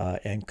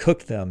 and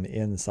cooked them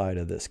inside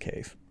of this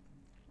cave.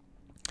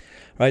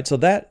 Right, so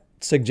that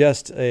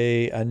suggests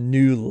a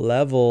new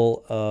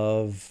level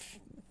of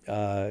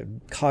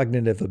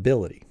cognitive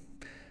ability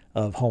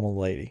of Homo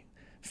naledi,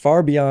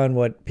 far beyond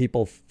what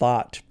people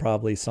thought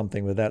probably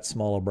something with that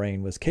small a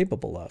brain was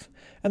capable of.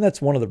 And that's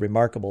one of the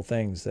remarkable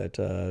things that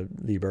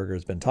Lee Berger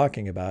has been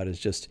talking about, is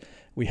just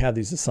we have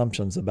these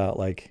assumptions about,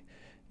 like,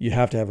 you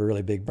have to have a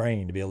really big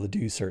brain to be able to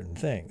do certain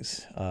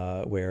things,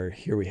 where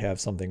here we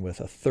have something with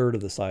a third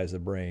of the size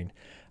of brain,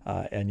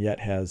 and yet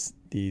has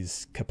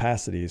these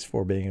capacities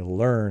for being able to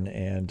learn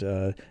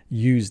and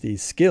use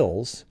these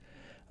skills,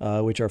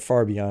 which are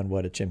far beyond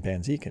what a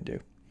chimpanzee can do.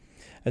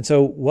 And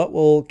so what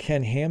will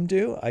Ken Ham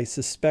do? I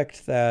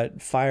suspect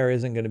that fire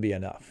isn't going to be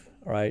enough,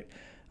 right?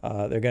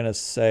 They're going to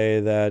say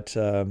that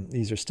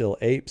these are still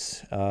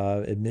apes,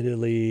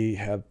 admittedly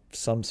have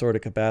some sort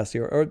of capacity,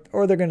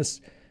 or they're going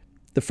to,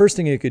 the first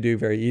thing you could do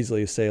very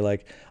easily is say,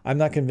 like, I'm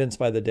not convinced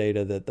by the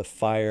data that the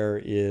fire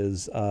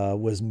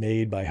was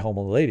made by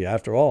Homo naledi.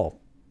 After all,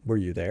 were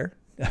you there?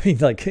 I mean,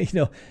 like,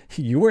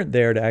 you weren't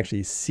there to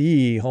actually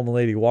see Homo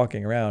naledi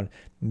walking around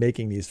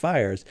making these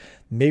fires.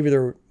 Maybe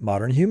there were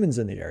modern humans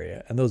in the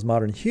area, and those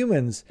modern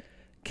humans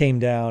came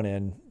down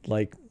and,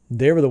 like,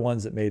 they were the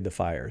ones that made the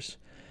fires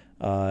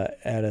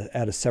at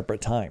a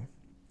separate time.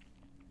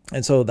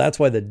 And so that's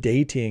why the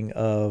dating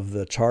of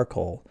the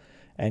charcoal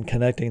and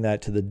connecting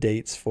that to the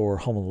dates for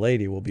Homo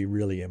naledi will be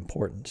really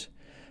important.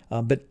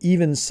 But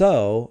even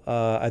so,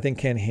 I think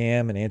Ken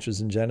Ham and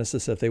Answers in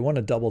Genesis, if they want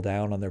to double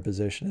down on their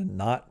position and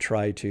not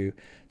try to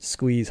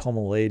squeeze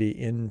Homo naledi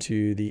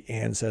into the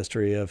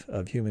ancestry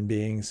of human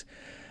beings,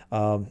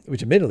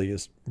 which admittedly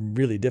is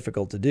really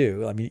difficult to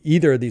do. I mean,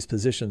 either of these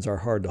positions are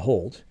hard to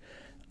hold.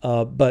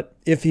 But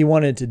if he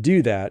wanted to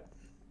do that,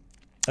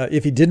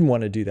 if he didn't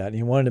want to do that, and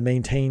he wanted to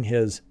maintain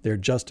they're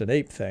just an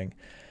ape thing,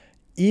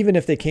 even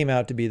if they came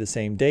out to be the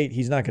same date,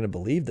 he's not going to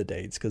believe the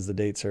dates, because the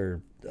dates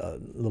are a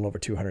little over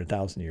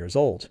 200,000 years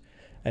old.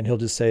 And he'll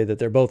just say that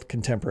they're both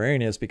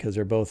contemporaneous because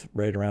they're both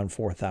right around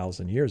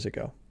 4,000 years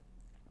ago.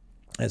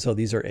 And so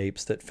these are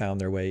apes that found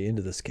their way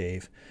into this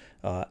cave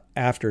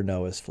after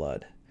Noah's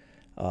flood,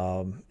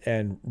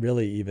 and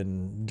really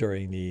even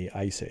during the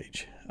Ice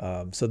Age.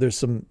 So there's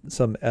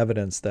some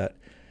evidence that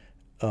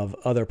of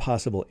other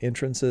possible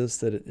entrances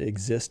that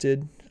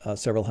existed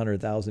several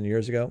 100,000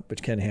 years ago,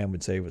 which Ken Ham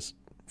would say was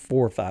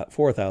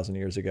 4,000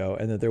 years ago,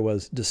 and that there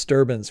was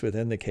disturbance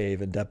within the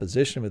cave and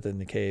deposition within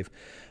the cave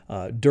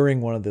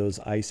during one of those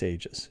ice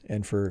ages.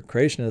 And for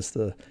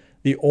creationists,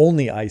 the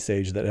only ice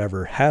age that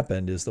ever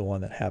happened is the one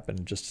that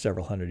happened just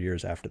several hundred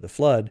years after the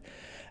flood.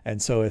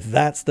 And so if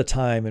that's the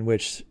time in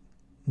which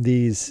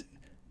these,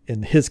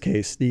 in his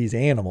case, these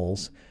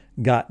animals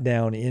got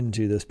down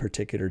into this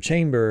particular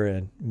chamber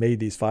and made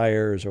these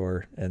fires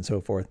and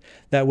so forth,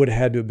 that would have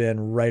had to have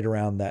been right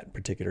around that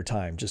particular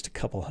time, just a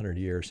couple hundred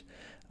years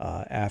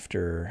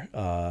after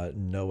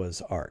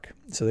Noah's Ark.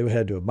 So they would have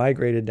had to have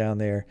migrated down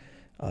there,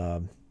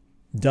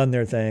 done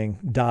their thing,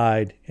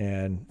 died,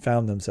 and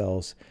found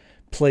themselves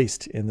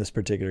placed in this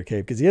particular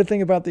cave. Because the other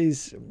thing about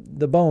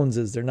the bones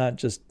is they're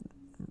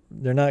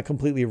not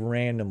completely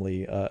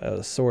randomly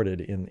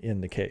sorted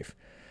in the cave.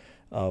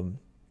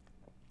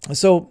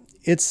 So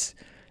it's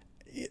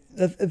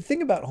the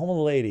thing about Homo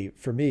naledi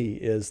for me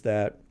is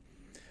that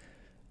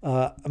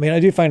I mean, I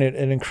do find it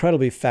an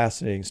incredibly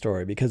fascinating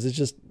story, because it's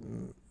just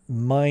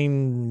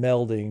mind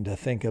melding to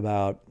think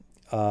about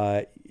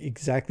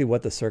exactly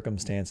what the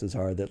circumstances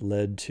are that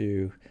led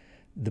to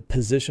the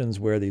positions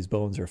where these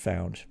bones are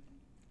found.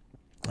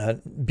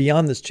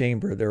 Beyond this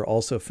chamber, they're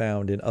also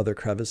found in other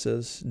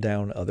crevices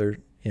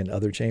in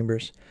other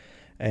chambers,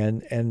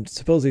 and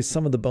supposedly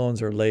some of the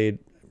bones are laid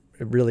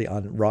really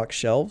on rock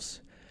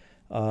shelves.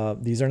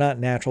 These are not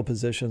natural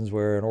positions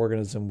where an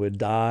organism would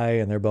die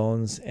and their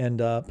bones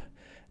end up.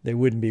 They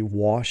wouldn't be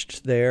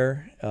washed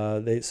there.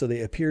 So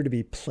they appear to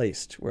be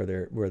placed where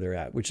they're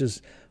at, which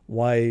is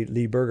why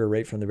Lee Berger,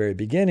 right from the very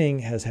beginning,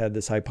 has had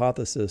this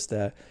hypothesis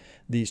that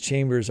these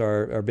chambers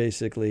are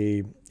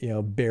basically,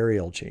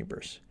 burial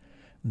chambers,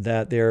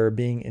 that they're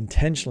being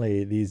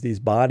intentionally, these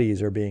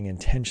bodies are being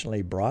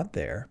intentionally brought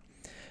there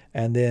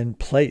and then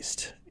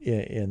placed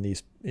in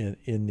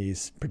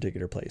these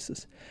particular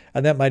places.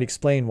 And that might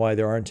explain why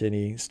there aren't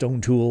any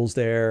stone tools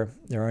there.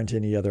 There aren't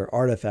any other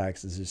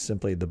artifacts. It's just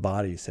simply the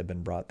bodies have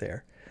been brought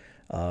there,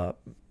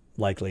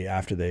 likely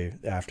after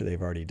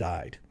they've already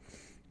died.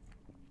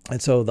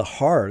 And so the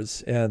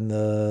hearths and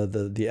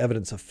the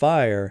evidence of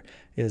fire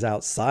is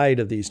outside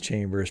of these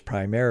chambers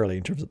primarily,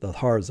 in terms of the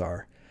hearths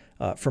are,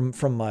 from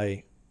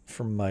my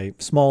from my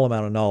small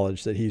amount of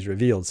knowledge that he's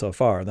revealed so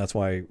far. And that's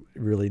why I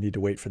really need to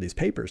wait for these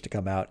papers to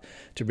come out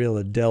to be able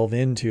to delve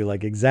into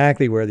like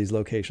exactly where these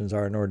locations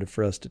are in order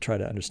for us to try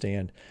to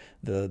understand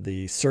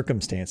the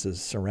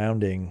circumstances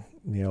surrounding,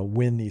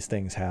 when these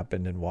things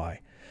happened and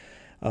why.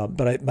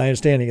 But my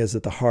understanding is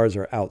that the hearths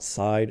are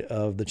outside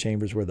of the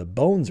chambers where the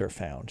bones are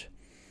found.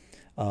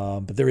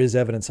 But there is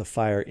evidence of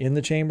fire in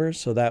the chambers.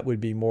 So that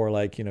would be more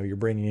like, you're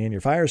bringing in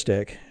your fire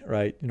stick,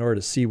 right, in order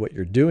to see what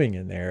you're doing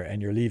in there.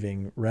 And you're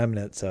leaving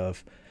remnants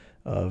of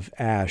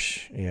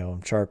ash,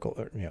 charcoal,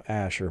 or,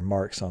 ash or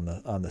marks on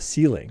the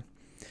ceiling.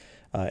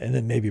 And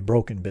then maybe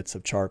broken bits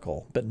of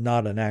charcoal, but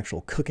not an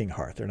actual cooking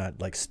hearth. They're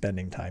not like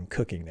spending time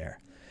cooking there.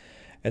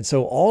 And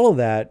so all of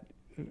that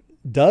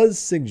does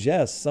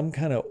suggest some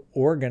kind of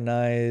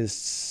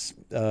organized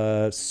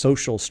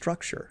social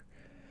structure.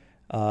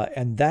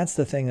 And that's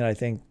the thing that I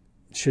think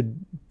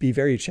should be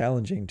very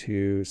challenging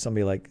to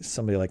somebody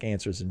like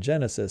Answers in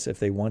Genesis if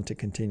they want to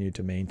continue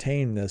to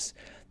maintain this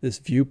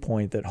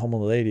viewpoint that Homo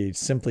naledi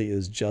simply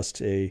is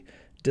just a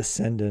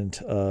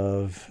descendant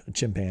of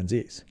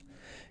chimpanzees.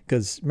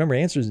 Because remember,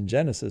 Answers in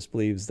Genesis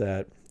believes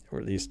that, or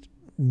at least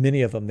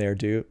many of them there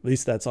do, at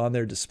least that's on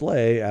their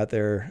display at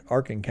their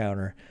Ark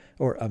Encounter,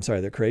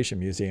 their Creation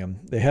Museum.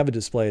 They have a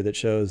display that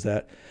shows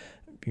that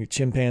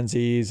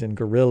chimpanzees and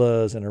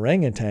gorillas and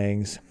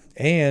orangutans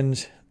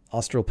and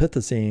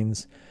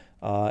Australopithecines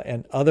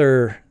and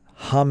other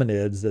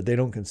hominids that they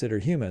don't consider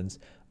humans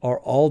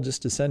are all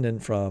just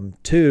descendant from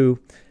 2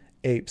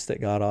 apes that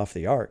got off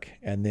the ark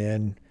and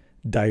then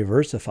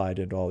diversified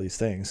into all these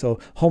things. So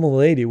Homo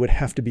naledi would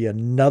have to be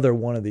another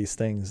one of these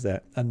things,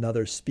 that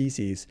another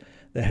species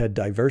that had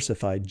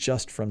diversified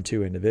just from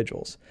 2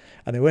 individuals.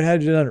 And they would have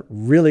had to have done it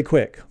really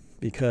quick,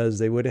 because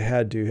they would have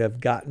had to have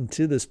gotten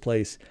to this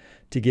place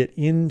to get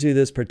into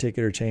this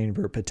particular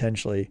chamber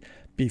potentially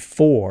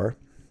before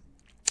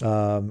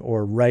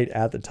or right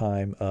at the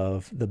time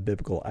of the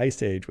biblical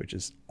ice age, which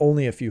is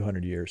only a few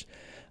hundred years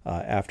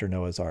after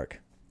Noah's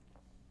Ark.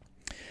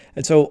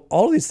 And so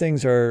all of these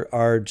things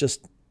are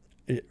just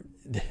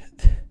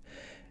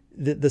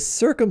the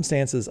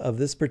circumstances of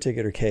this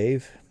particular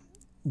cave,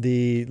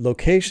 the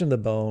location of the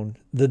bone,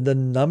 the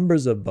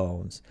numbers of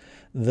bones,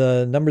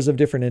 the numbers of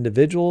different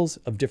individuals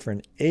of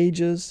different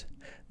ages,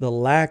 the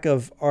lack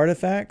of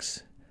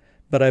artifacts.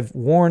 But I've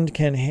warned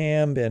Ken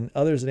Ham and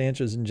others at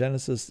Answers in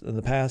Genesis in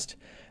the past,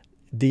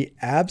 the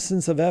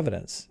absence of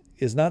evidence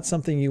is not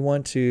something you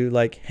want to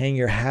like hang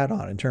your hat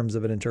on in terms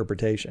of an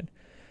interpretation.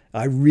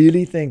 I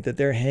really think that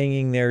they're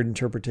hanging their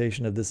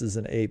interpretation of this as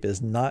an ape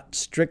is not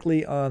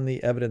strictly on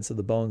the evidence of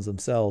the bones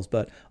themselves,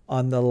 but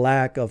on the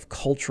lack of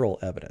cultural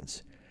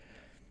evidence.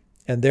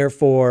 And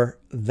therefore,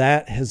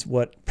 that is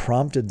what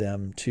prompted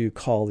them to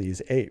call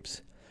these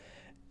apes.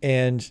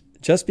 And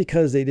just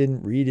because they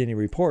didn't read any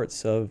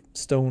reports of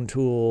stone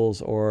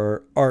tools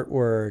or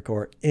artwork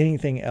or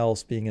anything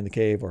else being in the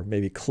cave, or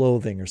maybe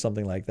clothing or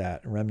something like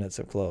that, remnants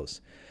of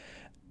clothes,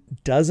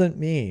 doesn't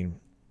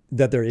mean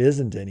that there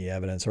isn't any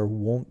evidence or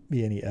won't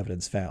be any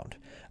evidence found.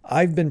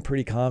 I've been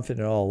pretty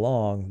confident all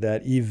along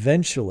that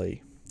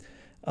eventually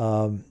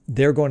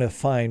they're going to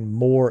find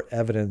more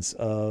evidence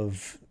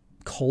of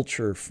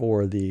culture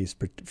for this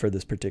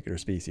particular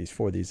species,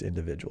 for these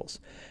individuals.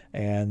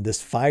 And this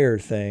fire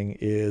thing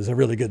is a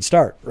really good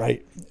start,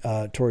 right?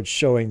 Towards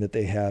showing that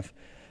they have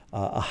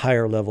a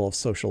higher level of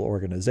social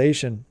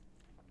organization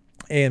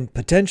and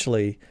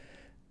potentially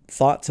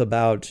thoughts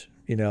about,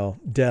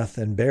 death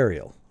and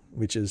burial,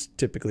 which is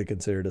typically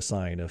considered a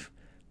sign of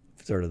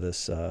sort of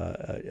this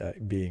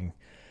being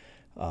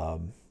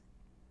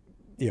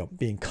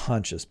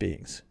conscious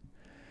beings.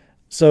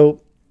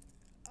 So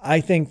I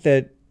think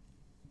that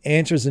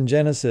Answers in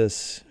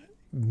Genesis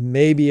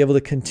may be able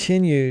to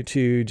continue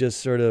to just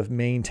sort of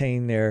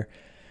maintain their,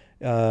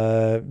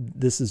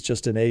 this is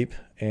just an ape,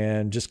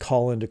 and just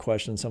call into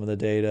question some of the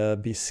data,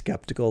 be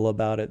skeptical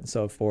about it and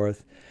so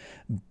forth.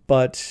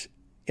 But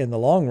in the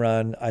long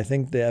run, I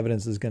think the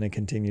evidence is going to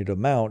continue to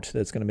mount.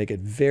 That's going to make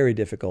it very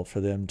difficult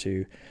for them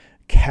to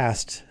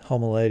cast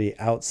Homo naledi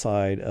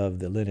outside of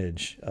the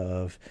lineage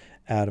of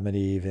Adam and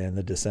Eve and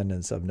the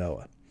descendants of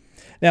Noah.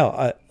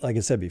 Now, like I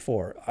said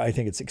before, I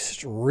think it's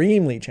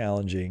extremely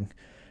challenging.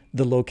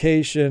 The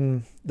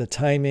location, the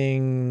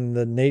timing,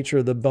 the nature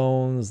of the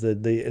bones,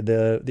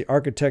 the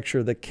architecture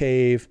of the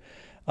cave,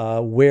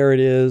 where it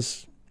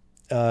is,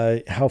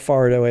 how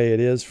far away it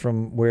is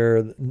from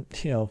where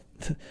the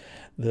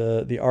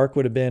ark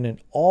would have been,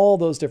 and all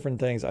those different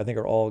things, I think,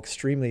 are all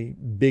extremely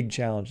big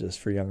challenges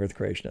for young Earth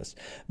creationists.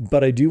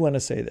 But I do want to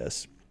say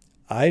this: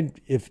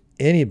 if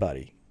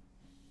anybody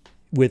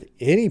with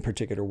any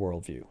particular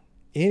worldview,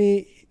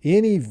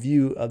 any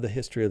view of the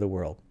history of the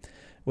world,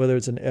 whether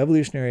it's an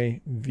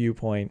evolutionary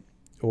viewpoint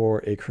or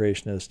a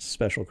creationist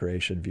special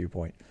creation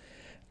viewpoint,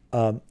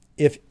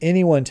 if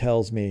anyone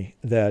tells me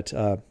that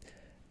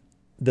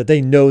that they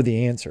know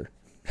the answer,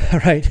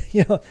 right?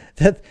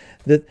 That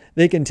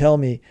they can tell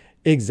me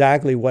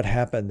exactly what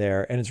happened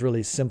there and it's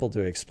really simple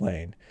to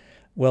explain,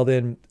 well,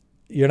 then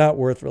you're not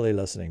worth really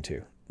listening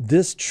to.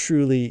 This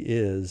truly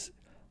is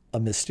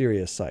a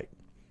mysterious sight.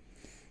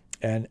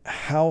 And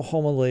how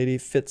Homo naledi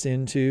fits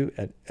into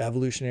an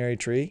evolutionary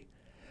tree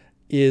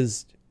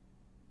is,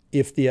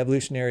 if the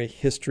evolutionary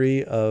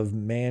history of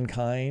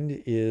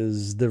mankind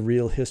is the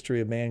real history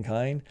of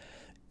mankind,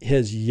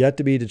 has yet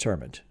to be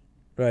determined,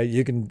 right?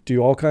 You can do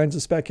all kinds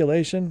of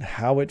speculation,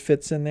 how it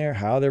fits in there,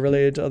 how they're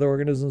related to other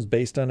organisms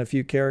based on a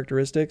few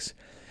characteristics.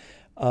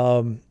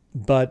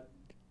 But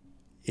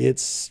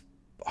it's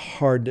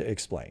hard to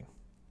explain.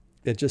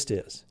 It just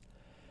is.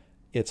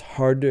 It's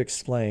hard to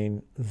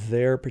explain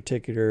their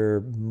particular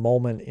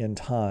moment in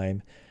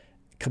time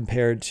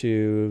compared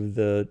to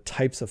the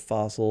types of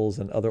fossils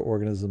and other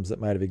organisms that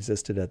might have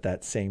existed at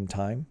that same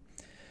time.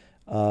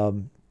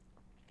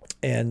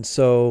 And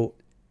so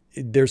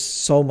there's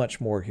so much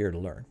more here to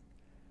learn.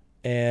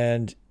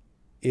 And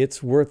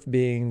it's worth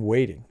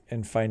waiting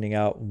and finding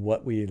out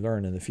what we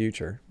learn in the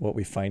future, what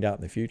we find out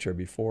in the future,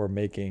 before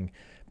making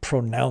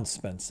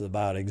pronouncements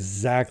about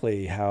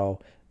exactly how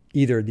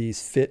either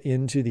these fit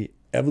into the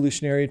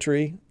evolutionary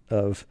tree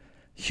of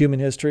human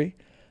history,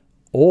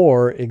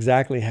 or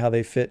exactly how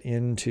they fit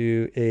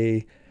into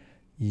a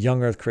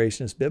young earth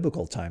creationist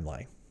biblical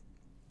timeline.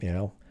 You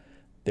know,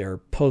 they're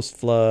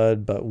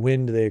post-flood, but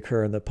when do they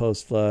occur in the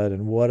post-flood,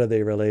 and what are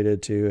they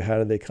related to? How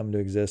do they come to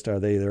exist? Are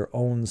they their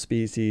own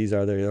species?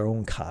 Are they their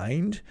own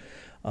kind?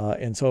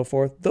 And so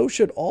forth. Those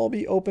should all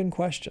be open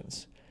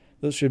questions.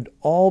 Those should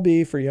all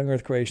be, for young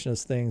earth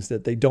creationists, things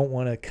that they don't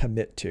want to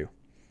commit to.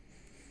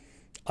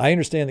 I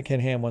understand that Ken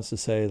Ham wants to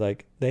say,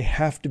 like, they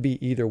have to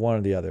be either one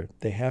or the other.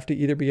 They have to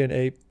either be an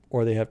ape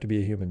or they have to be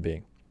a human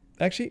being.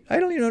 Actually, I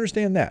don't even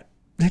understand that.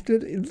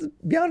 To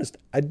be honest,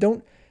 I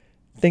don't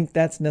think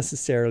that's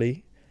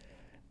necessarily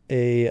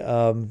a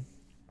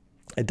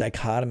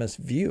dichotomous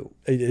view.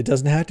 It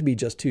doesn't have to be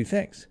just two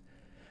things.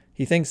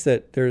 He thinks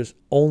that there's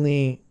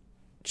only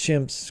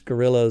chimps,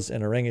 gorillas,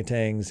 and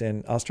orangutans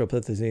and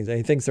australopithecines, and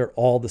he thinks they're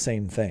all the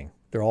same thing.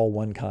 They're all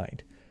one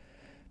kind.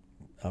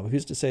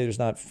 Who's to say there's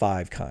not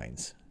 5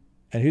 kinds?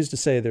 And who's to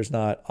say there's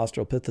not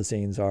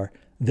australopithecines are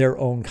their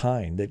own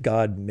kind, that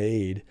God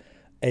made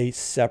a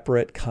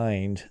separate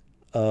kind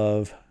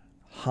of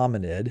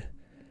hominid,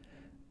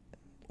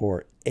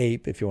 or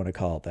ape, if you want to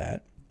call it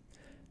that?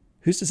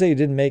 Who's to say he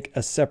didn't make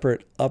a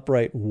separate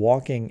upright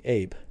walking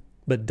ape,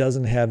 but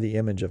doesn't have the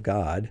image of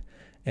God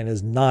and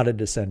is not a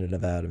descendant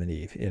of Adam and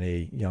Eve in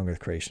a young earth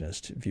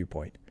creationist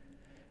viewpoint,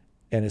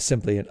 and is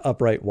simply an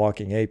upright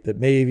walking ape that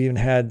may have even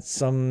had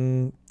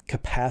some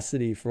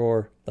capacity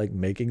for, like,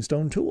 making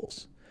stone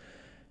tools?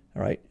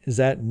 All right. Does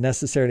that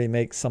necessarily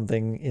make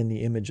something in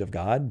the image of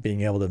God,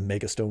 being able to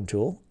make a stone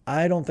tool?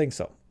 I don't think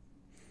so.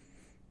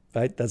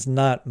 Right? That's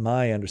not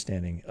my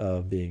understanding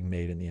of being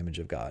made in the image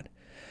of God.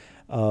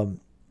 And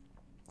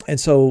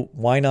so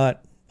why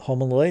not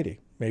Homo naledi?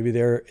 Maybe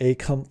they're a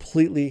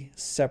completely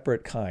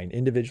separate kind,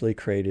 individually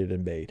created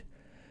and made.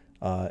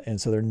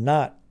 And so they're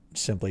not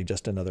simply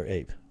just another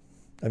ape.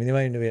 I mean, they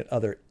might be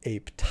another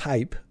ape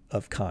type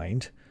of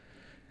kind.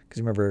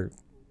 Because remember,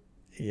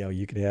 you know,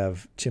 you could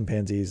have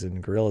chimpanzees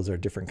and gorillas are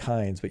different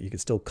kinds, but you could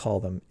still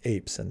call them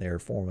apes in their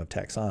form of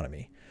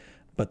taxonomy.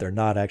 But they're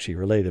not actually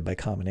related by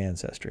common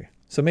ancestry.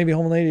 So maybe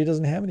Homo naledi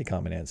doesn't have any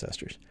common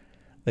ancestors.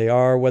 They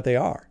are what they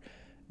are.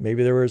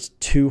 Maybe there was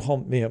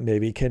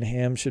maybe Ken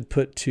Ham should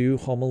put 2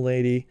 Homo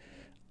naledi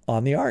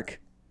on the ark,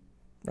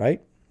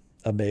 right?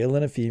 A male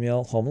and a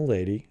female Homo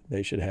naledi,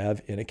 they should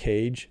have in a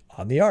cage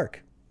on the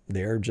ark.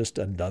 They're just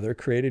another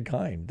created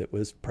kind that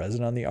was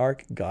present on the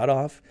ark, got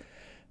off,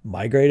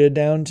 migrated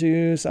down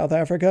to South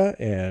Africa,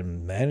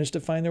 and managed to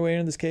find their way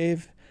into this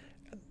cave.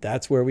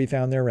 That's where we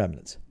found their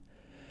remnants.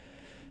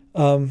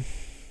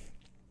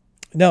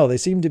 No, they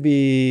seem to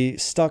be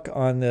stuck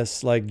on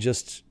this, like,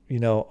 just, you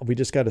know, we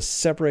just got to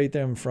separate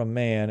them from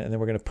man, and then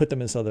we're going to put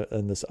them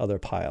in this other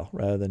pile,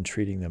 rather than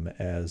treating them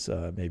as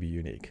maybe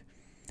unique.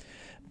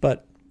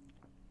 But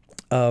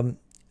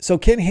so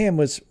Ken Ham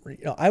was,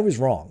 you know, I was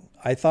wrong.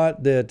 I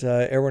thought that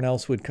everyone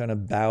else would kind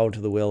of bow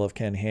to the will of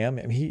Ken Ham.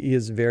 I mean, he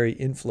is very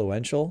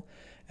influential.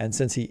 And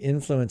since he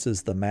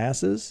influences the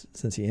masses,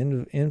 since he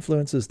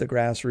influences the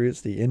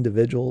grassroots, the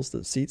individuals,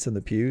 the seats in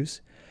the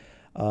pews,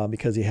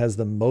 because he has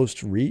the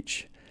most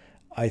reach,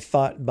 I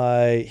thought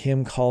by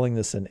him calling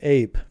this an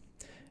ape,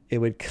 it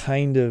would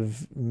kind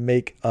of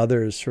make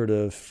others sort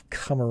of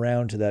come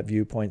around to that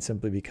viewpoint,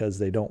 simply because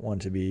they don't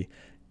want to be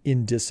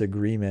in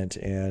disagreement,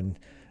 and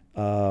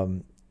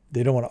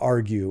they don't want to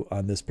argue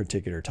on this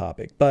particular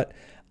topic. But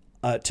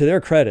to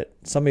their credit,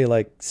 somebody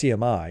like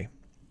CMI,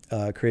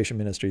 Creation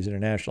Ministries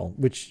International,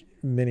 which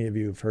many of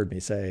you have heard me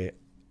say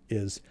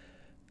is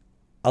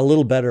a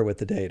little better with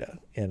the data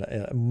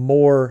and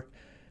more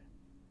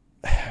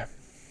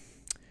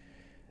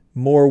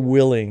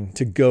willing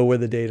to go where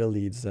the data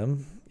leads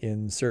them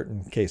in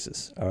certain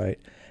cases. All right.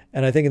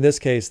 And I think in this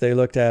case, they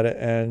looked at it,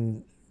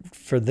 and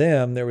for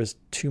them, there was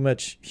too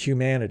much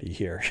humanity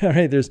here. All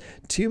right. There's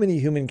too many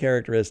human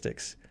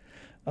characteristics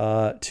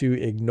to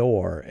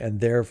ignore, and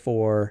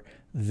therefore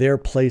they're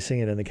placing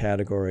it in the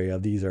category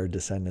of these are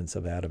descendants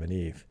of Adam and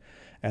Eve.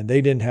 And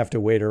they didn't have to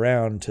wait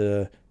around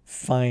to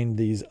find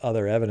these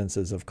other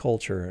evidences of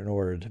culture in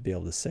order to be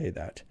able to say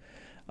that.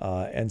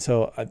 And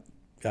so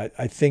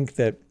I think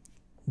that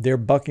they're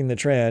bucking the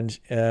trend,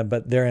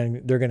 but they're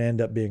going to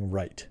end up being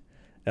right.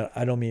 And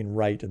I don't mean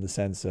right in the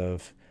sense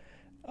of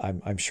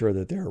I'm sure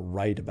that they're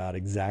right about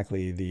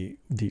exactly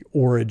the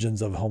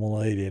origins of Homo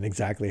naledi and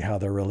exactly how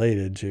they're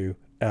related to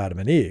Adam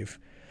and Eve.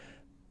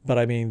 But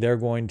I mean, they're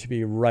going to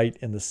be right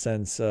in the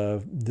sense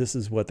of this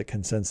is what the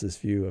consensus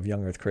view of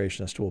young Earth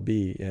creationists will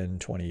be in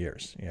 20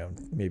 years,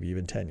 maybe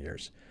even 10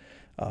 years.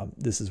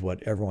 This is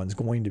what everyone's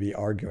going to be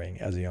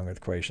arguing as a young Earth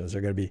creationist.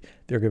 They're going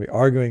to be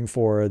arguing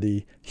for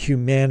the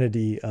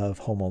humanity of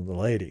Homo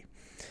naledi.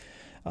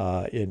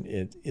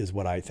 It is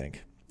what I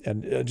think.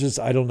 And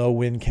I don't know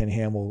when Ken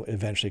Ham will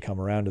eventually come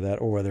around to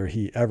that, or whether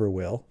he ever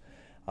will.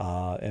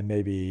 And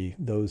maybe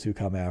those who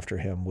come after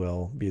him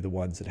will be the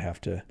ones that have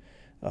to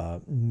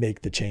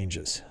make the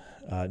changes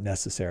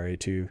necessary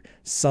to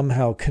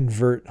somehow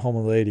convert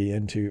Homo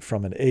naledi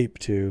from an ape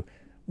to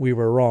we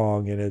were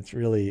wrong and it's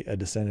really a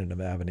descendant of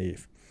Adam and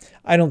Eve.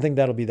 I don't think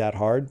that'll be that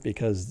hard,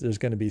 because there's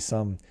going to be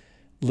some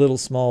little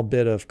small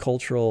bit of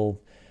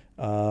cultural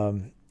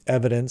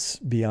evidence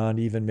beyond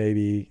even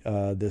maybe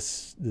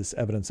this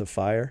evidence of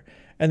fire,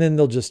 and then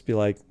they'll just be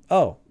like,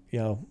 oh,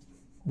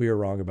 we were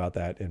wrong about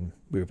that, and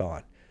move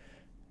on.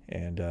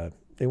 And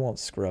they won't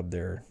scrub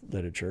their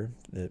literature,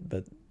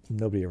 but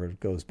nobody ever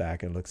goes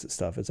back and looks at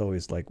stuff. It's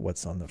always like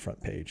what's on the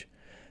front page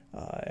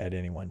at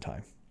any one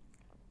time.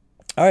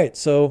 All right,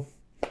 so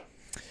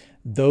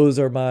those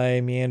are my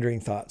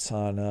meandering thoughts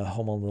on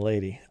Homo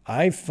naledi.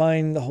 I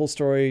find the whole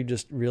story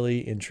just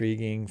really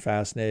intriguing,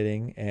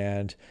 fascinating,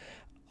 and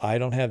I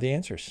don't have the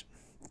answers.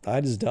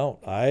 I just don't.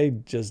 I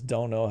just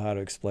don't know how to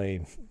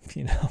explain,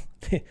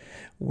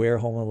 where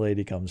Homo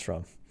naledi comes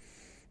from.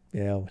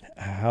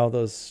 How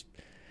those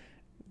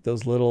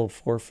little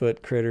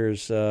 4-foot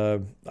critters,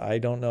 I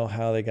don't know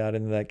how they got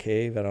into that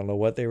cave. I don't know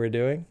what they were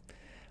doing.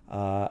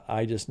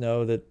 I just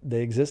know that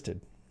they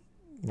existed,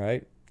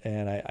 right?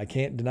 And I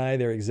can't deny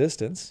their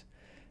existence.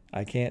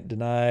 I can't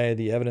deny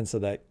the evidence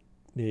of that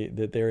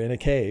they're in a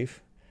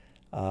cave,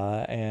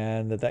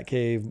 and that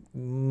cave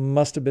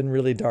must have been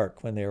really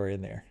dark when they were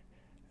in there.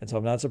 And so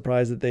I'm not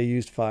surprised that they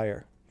used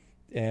fire.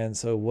 And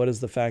so what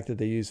does the fact that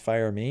they used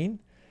fire mean?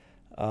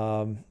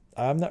 I'm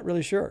not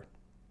really sure.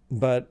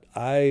 But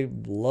I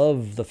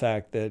love the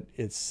fact that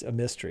it's a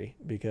mystery,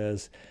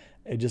 because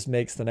it just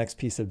makes the next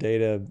piece of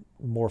data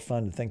more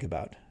fun to think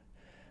about.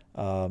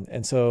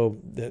 And so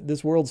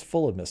this world's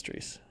full of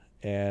mysteries,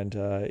 and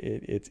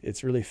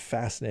it's really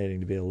fascinating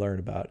to be able to learn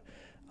about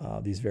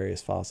these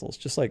various fossils.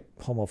 Just like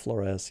Homo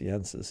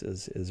floresiensis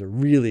is a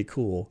really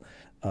cool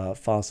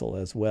fossil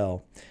as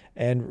well.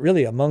 And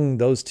really among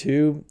those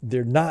two,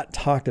 they're not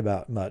talked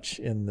about much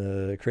in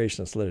the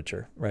creationist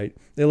literature, right?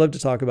 They love to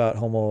talk about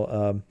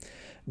Homo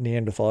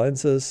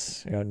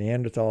neanderthalensis,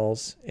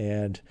 Neanderthals,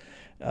 and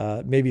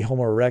maybe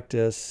Homo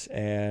erectus,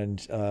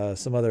 and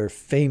some other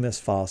famous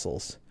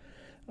fossils,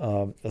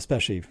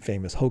 especially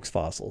famous hoax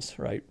fossils,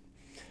 right?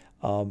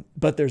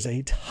 But there's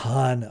a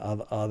ton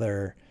of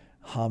other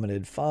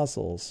hominid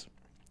fossils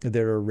that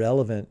are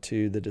relevant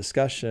to the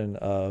discussion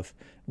of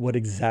what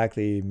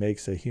exactly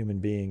makes a human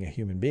being a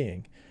human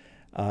being.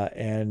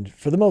 And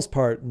for the most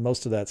part,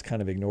 most of that's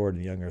kind of ignored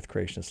in young Earth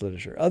creationist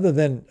literature, other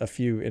than a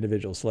few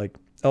individuals like,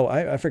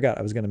 I forgot,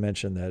 I was going to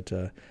mention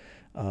that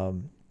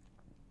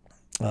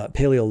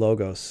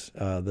Paleologos,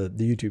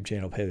 the YouTube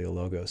channel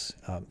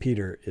Paleologos,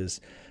 Peter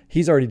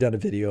he's already done a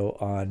video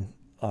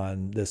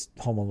on this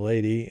Homo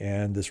naledi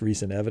and this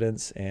recent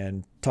evidence,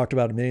 and talked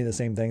about many of the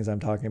same things I'm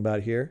talking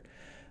about here.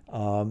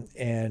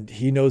 And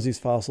he knows these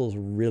fossils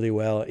really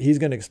well. He's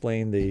going to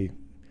explain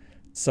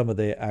some of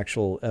the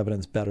actual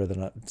evidence better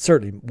than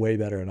certainly way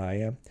better than I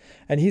am.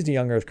 And he's a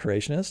young Earth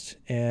creationist,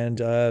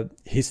 and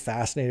he's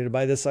fascinated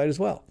by this site as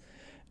well.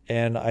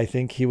 And I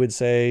think he would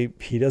say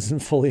he doesn't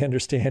fully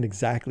understand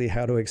exactly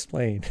how to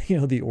explain,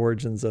 the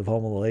origins of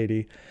Homo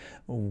naledi,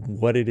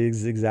 what it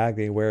is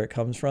exactly, where it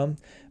comes from.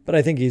 But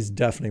I think he's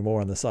definitely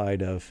more on the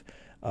side of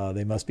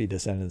they must be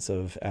descendants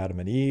of Adam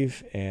and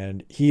Eve.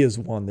 And he is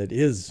one that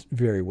is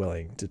very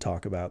willing to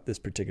talk about this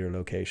particular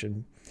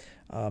location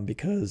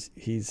because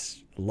he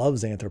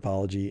loves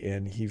anthropology,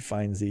 and he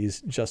finds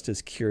these just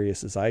as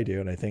curious as I do.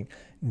 And I think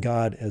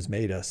God has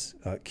made us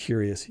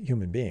curious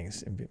human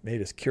beings, and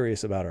made us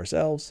curious about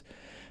ourselves,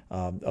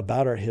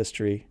 about our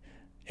history.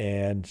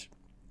 And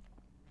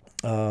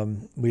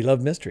we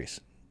love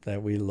mysteries,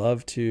 that we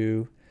love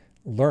to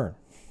learn,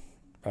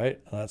 right?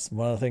 That's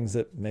one of the things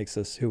that makes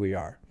us who we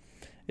are,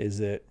 is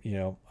that,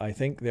 I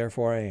think,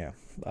 therefore I am.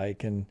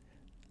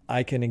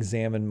 I can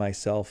examine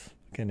myself,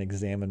 can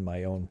examine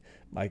my own,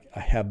 I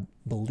have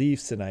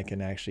beliefs, and I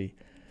can actually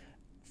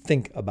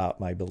think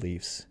about my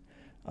beliefs.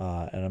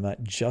 And I'm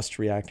not just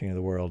reacting to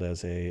the world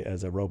as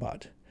a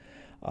robot.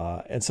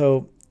 And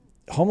so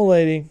Homo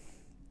naledi,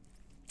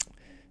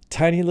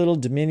 tiny little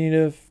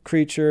diminutive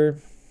creature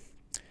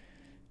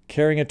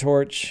carrying a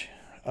torch.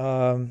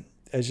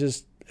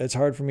 It's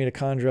hard for me to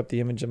conjure up the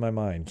image in my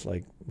mind.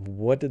 Like,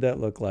 what did that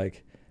look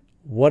like?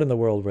 What in the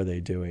world were they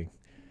doing?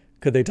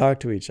 Could they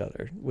talk to each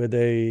other? Were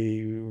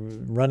they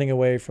running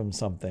away from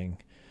something?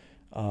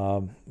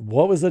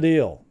 What was the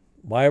deal?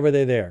 Why were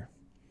they there?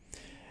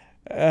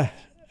 I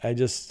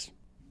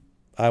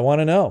want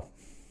to know.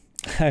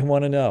 I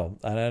want to know.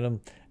 And I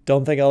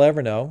don't think I'll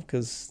ever know,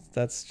 because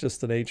that's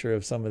just the nature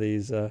of some of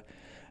these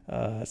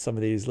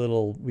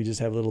little, we just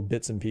have little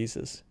bits and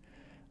pieces.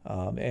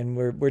 And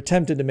we're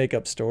tempted to make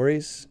up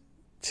stories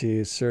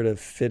to sort of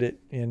fit it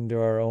into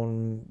our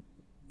own,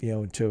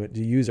 to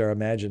use our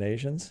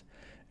imaginations.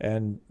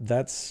 And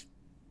that's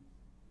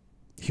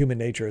human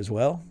nature as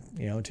well,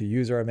 to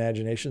use our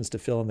imaginations to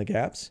fill in the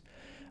gaps.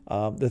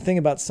 The thing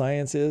about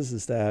science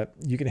is that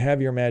you can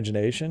have your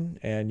imagination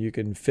and you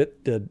can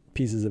fit the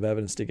pieces of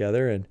evidence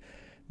together and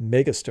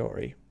make a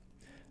story.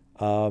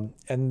 And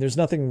there's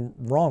nothing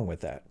wrong with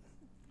that.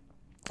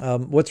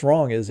 What's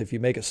wrong is if you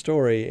make a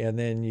story and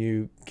then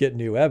you get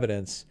new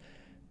evidence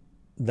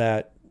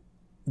that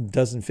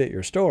doesn't fit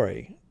your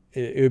story.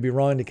 It would be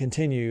wrong to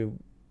continue,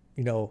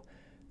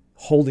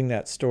 holding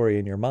that story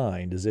in your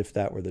mind as if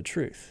that were the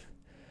truth.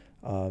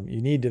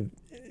 You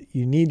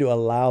need to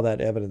allow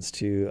that evidence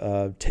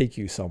to take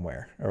you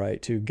somewhere, all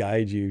right, to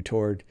guide you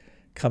toward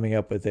coming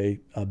up with a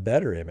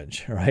better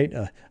image, all right,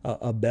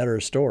 a better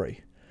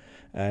story.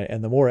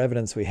 And the more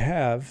evidence we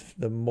have,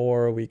 the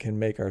more we can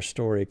make our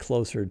story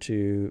closer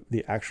to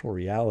the actual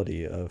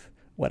reality of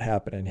what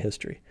happened in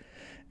history.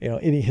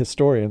 Any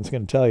historian's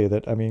going to tell you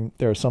that,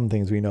 there are some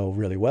things we know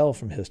really well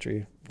from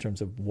history in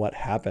terms of what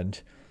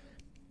happened,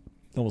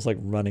 almost like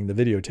running the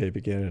videotape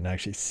again and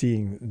actually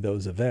seeing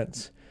those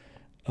events.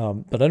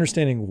 But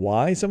understanding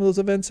why some of those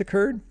events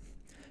occurred,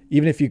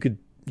 even if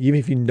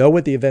you know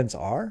what the events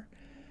are,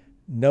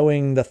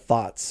 knowing the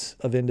thoughts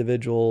of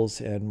individuals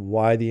and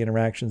why the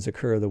interactions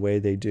occur the way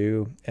they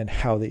do and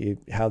how they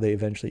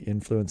eventually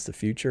influence the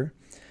future.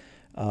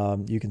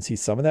 You can see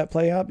some of that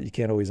play out, but you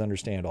can't always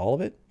understand all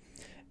of it.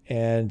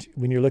 And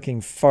when you're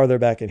looking farther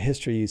back in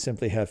history, you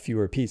simply have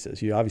fewer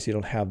pieces. You obviously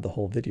don't have the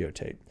whole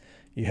videotape.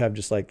 You have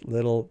just like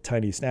little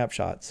tiny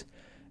snapshots,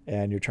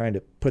 and you're trying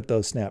to put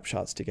those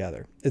snapshots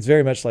together. It's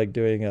very much like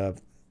doing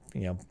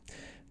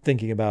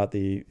thinking about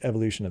the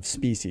evolution of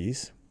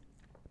species.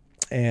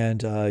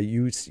 And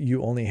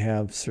you only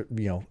have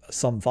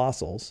some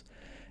fossils,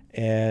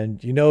 and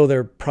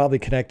they're probably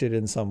connected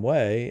in some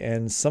way.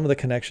 And some of the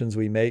connections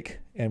we make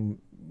and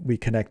we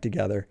connect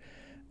together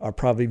are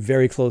probably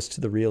very close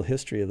to the real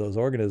history of those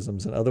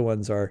organisms, and other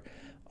ones are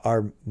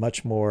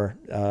much more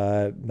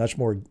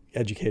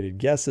educated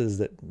guesses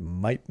that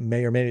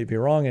may or may not be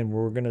wrong, and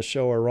we're going to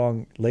show are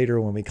wrong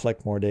later when we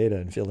collect more data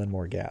and fill in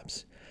more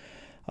gaps.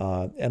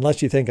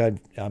 Unless you think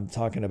I'm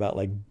talking about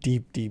like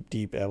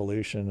deep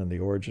evolution and the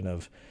origin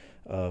of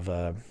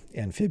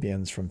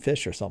amphibians from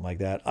fish or something like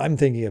that. I'm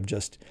thinking of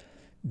just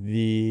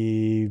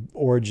the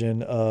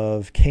origin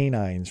of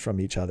canines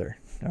from each other.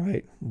 All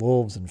right,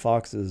 wolves and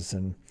foxes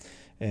and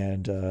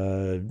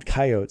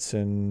coyotes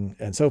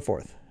and so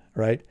forth.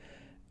 Right,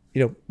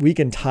 we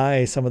can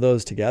tie some of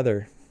those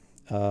together,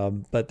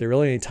 but they're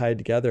only tied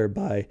together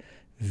by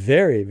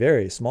very,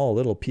 very small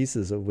little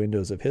pieces of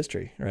windows of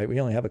history, right? We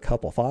only have a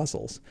couple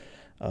fossils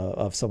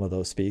of some of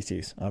those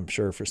species. I'm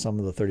sure for some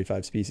of the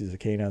 35 species of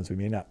canines, we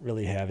may not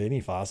really have any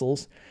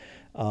fossils.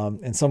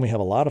 And some we have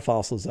a lot of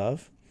fossils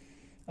of.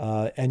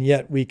 And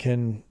yet we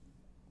can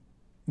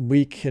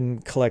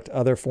collect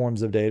other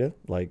forms of data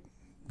like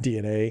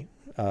DNA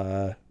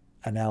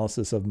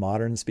analysis of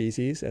modern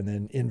species, and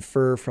then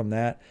infer from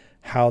that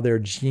how their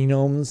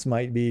genomes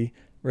might be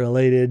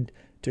related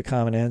to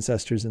common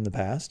ancestors in the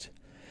past.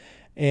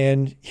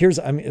 And here's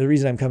the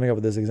reason I'm coming up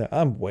with this example.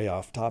 I'm way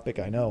off topic,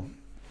 I know.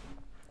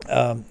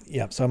 So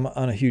I'm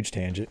on a huge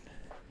tangent,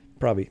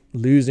 probably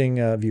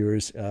losing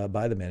viewers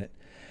by the minute.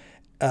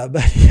 What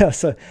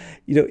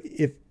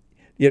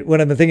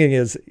I'm thinking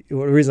is, the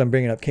reason I'm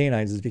bringing up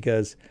canines is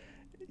because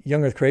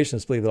young Earth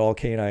creationists believe that all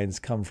canines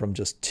come from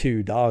just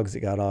two dogs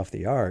that got off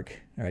the ark,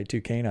 all right,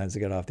 two canines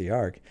that got off the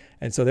ark.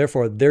 And so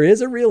therefore there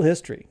is a real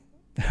history.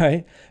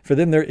 Right? For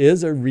them, there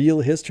is a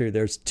real history.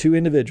 There's two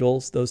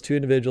individuals. Those two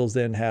individuals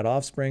then had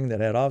offspring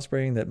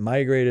that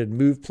migrated,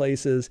 moved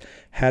places,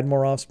 had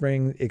more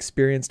offspring,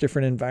 experienced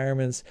different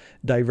environments,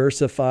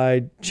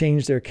 diversified,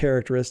 changed their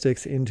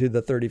characteristics into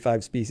the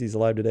 35 species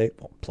alive today,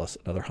 plus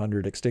another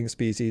 100 extinct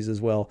species as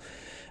well.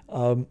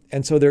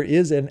 And so there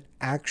is an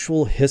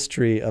actual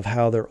history of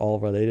how they're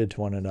all related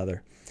to one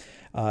another.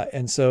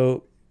 And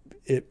so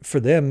for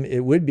them,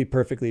 it would be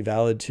perfectly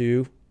valid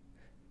to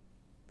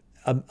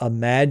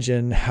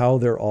imagine how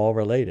they're all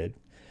related.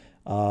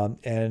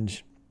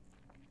 And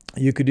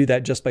you could do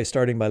that just by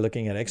starting by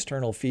looking at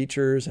external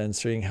features and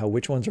seeing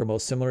which ones are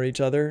most similar to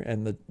each other.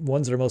 And the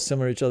ones that are most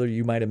similar to each other,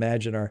 you might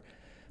imagine are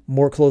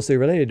more closely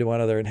related to one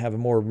another and have a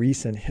more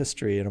recent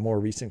history and a more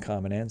recent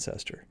common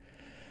ancestor.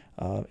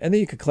 And then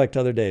you could collect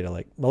other data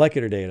like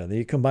molecular data. Then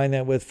you combine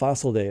that with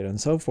fossil data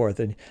and so forth.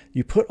 And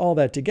you put all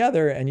that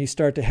together and you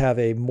start to have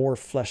a more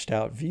fleshed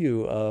out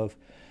view of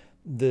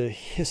the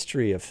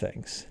history of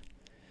things.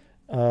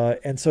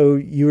 And so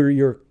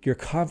your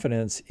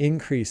confidence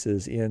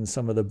increases in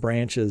some of the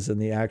branches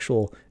and the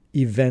actual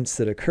events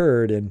that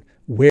occurred and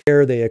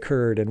where they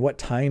occurred and what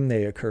time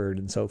they occurred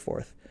and so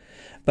forth.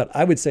 But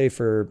I would say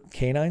for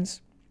canines,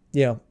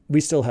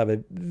 we still have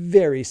a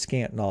very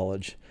scant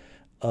knowledge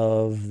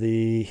of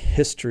the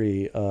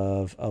history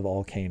of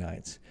all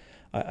canines.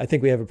 I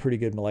think we have a pretty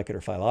good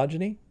molecular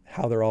phylogeny,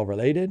 how they're all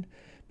related,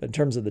 but in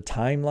terms of the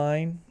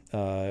timeline,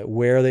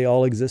 where they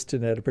all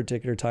existed at a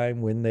particular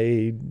time when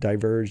they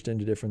diverged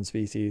into different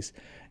species,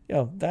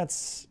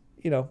 that's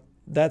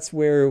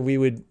where we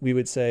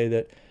would say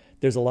that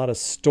there's a lot of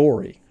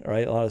story,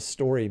 right? A lot of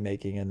story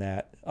making in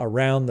that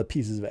around the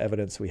pieces of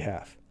evidence we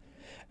have.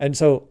 And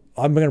so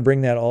I'm going to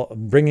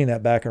bringing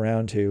that back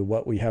around to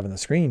what we have on the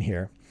screen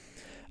here.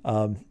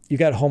 You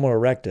got Homo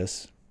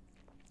erectus.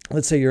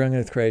 Let's say you're an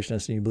earth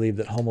creationist and you believe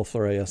that Homo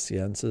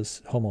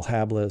floresiensis, Homo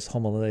habilis,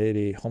 Homo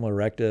naledi, Homo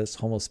erectus,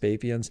 Homo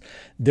sapiens,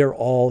 they're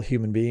all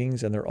human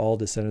beings and they're all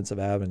descendants of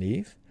Adam and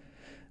Eve,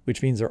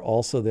 which means they're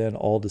also then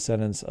all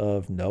descendants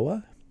of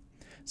Noah.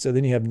 So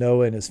then you have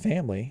Noah and his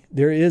family.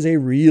 There is a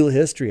real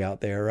history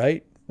out there,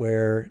 right?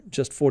 Where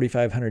just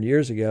 4,500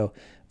 years ago,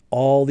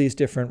 all these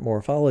different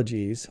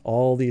morphologies,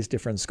 all these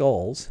different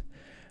skulls,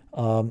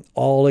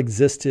 all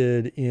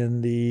existed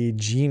in the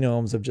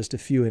genomes of just a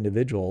few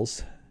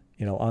individuals,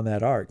 on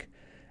that ark.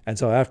 And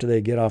so after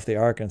they get off the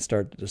ark and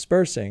start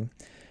dispersing,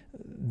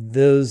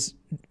 those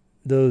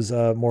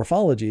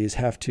morphologies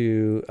have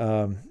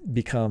to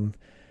become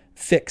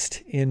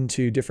fixed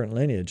into different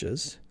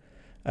lineages.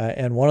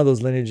 And one of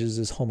those lineages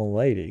is Homo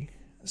naledi.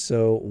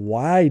 So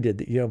why did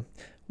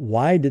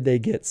they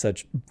get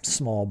such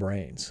small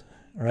brains,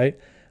 right?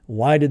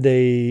 Why did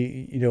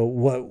they,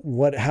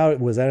 how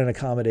was that an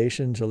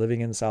accommodation to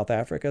living in South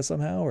Africa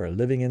somehow, or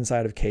living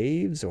inside of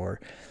caves,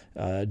 or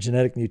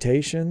genetic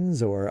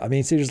mutations, or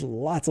see, there's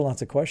lots and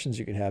lots of questions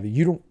you could have.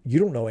 You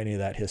don't know any of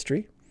that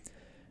history.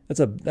 That's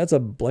a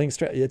blank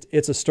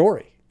it's a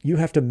story. You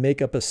have to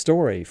make up a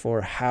story for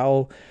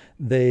how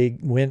they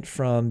went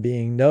from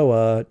being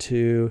Noah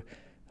to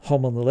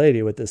Homo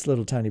naledi with this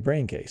little tiny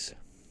brain case,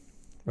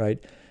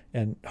 right?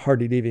 And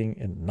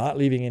not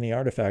leaving any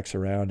artifacts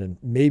around, and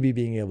maybe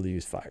being able to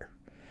use fire.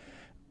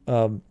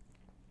 And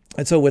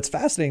so what's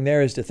fascinating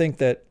there is to think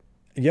that,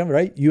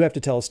 right, you have to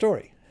tell a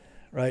story,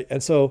 right?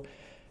 And so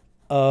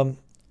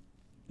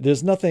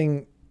there's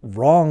nothing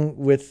wrong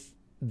with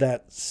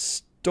that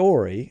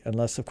story,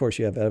 unless, of course,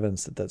 you have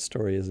evidence that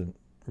story isn't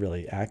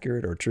really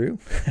accurate or true.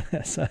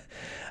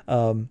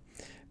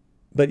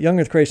 But young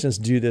earth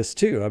creationists do this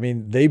too.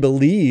 They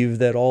believe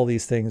that all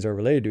these things are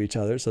related to each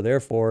other, so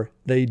therefore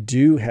they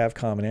do have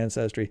common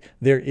ancestry.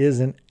 There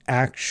is an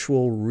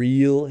actual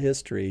real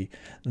history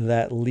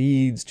that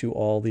leads to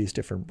all these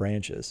different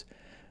branches.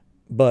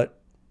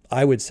 But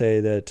I would say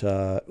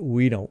that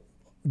we know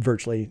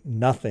virtually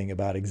nothing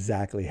about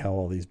exactly how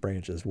all these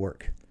branches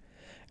work.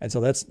 And so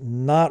that's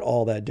not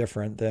all that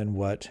different than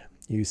what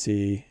you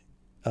see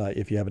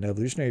if you have an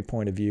evolutionary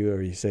point of view,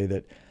 or you say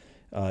that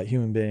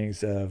human beings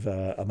have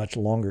a much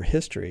longer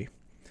history,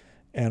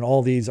 and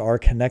all these are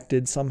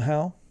connected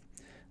somehow.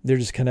 They're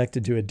just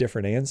connected to a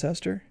different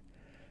ancestor,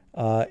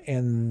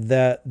 and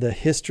that the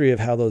history of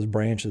how those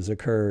branches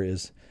occur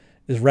is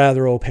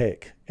rather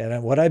opaque.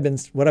 And what I've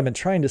been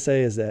trying to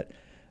say is that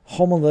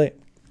Homo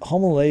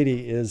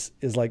naledi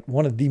is like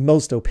one of the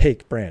most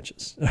opaque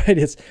branches, right?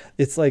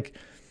 It's like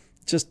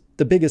just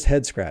the biggest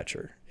head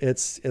scratcher.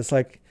 It's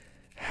like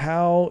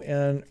how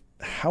in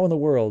the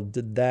world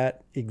did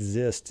that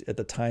exist at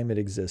the time it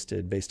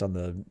existed, based on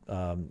the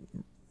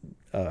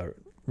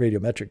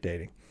radiometric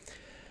dating,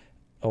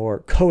 or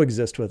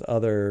coexist with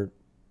other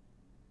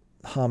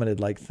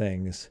hominid-like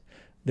things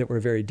that were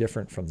very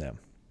different from them?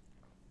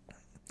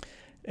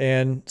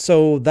 And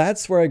so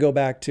that's where I go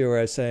back to where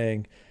I was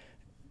saying,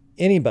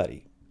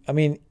 anybody,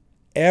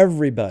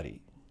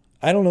 everybody,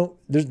 I don't know,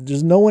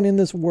 there's no one in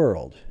this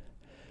world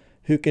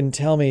who can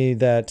tell me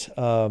that,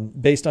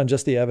 based on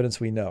just the evidence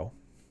we know,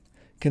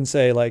 can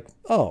say like,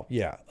 oh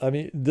yeah,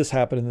 this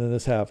happened and then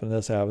this happened,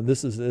 this happened.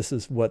 This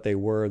is what they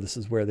were. This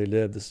is where they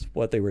lived. This is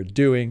what they were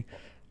doing.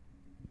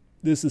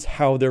 This is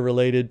how they're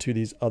related to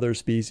these other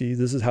species.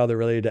 This is how they're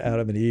related to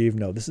Adam and Eve.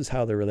 No, this is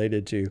how they're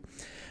related to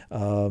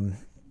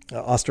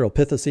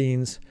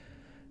Australopithecines,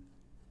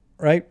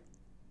 right?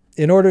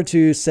 In order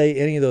to say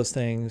any of those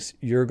things,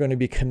 you're going to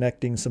be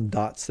connecting some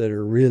dots that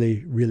are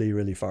really, really,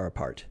 really far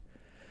apart.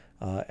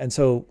 And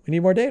so we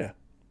need more data,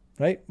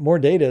 right? More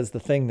data is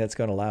the thing that's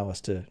going to allow us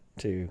to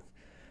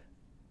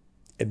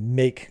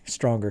make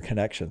stronger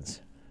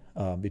connections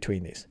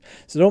between these.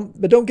 So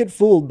don't get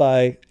fooled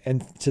by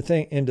into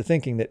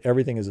thinking that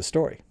everything is a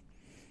story.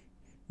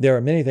 There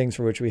are many things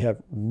for which we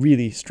have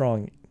really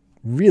strong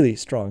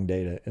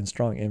data and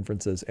strong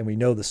inferences, and we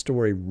know the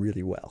story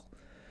really well,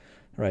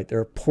 right? There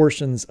are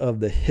portions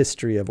of the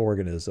history of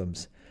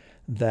organisms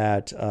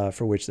that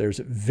for which there's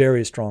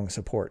very strong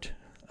support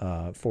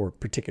for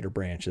particular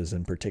branches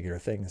and particular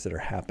things that are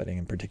happening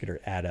and particular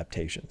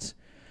adaptations.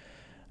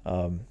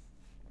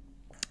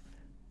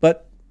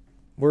 But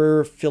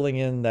we're filling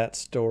in that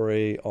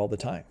story all the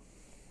time,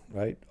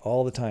 right?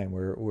 All the time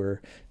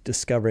we're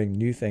discovering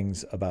new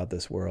things about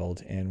this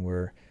world, and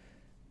we're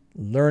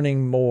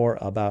learning more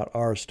about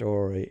our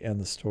story and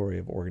the story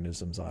of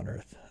organisms on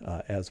Earth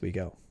as we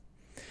go.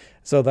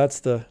 So that's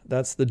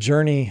the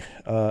journey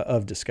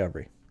of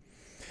discovery.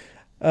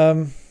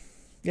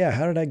 Yeah,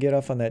 how did I get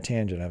off on that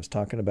tangent? I was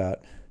talking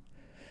about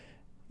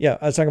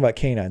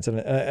canines,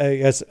 and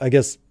I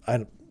guess I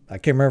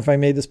can't remember if I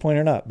made this point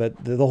or not,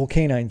 but the whole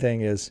canine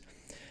thing is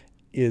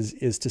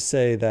to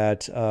say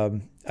that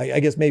I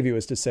guess maybe it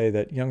was to say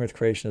that young Earth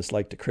creationists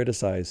like to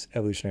criticize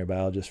evolutionary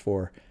biologists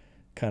for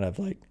kind of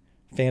like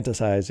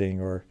fantasizing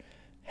or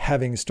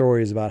having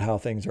stories about how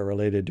things are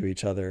related to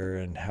each other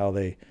and how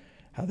they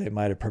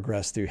might have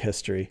progressed through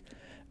history.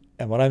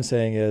 And what I'm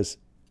saying is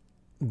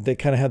they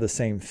kind of have the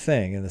same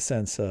thing in the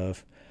sense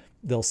of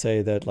they'll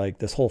say that like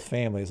this whole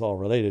family is all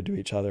related to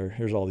each other.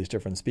 Here's all these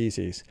different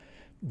species,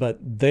 but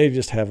they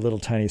just have little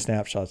tiny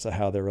snapshots of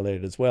how they're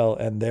related as well.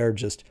 And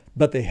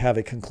but they have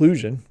a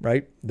conclusion,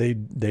 right?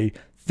 They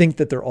think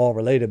that they're all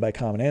related by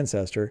common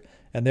ancestor,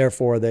 and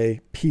therefore they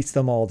piece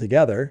them all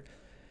together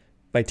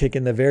by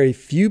taking the very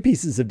few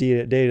pieces of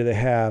data they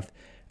have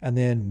and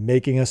then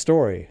making a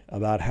story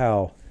about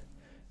how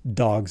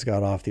dogs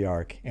got off the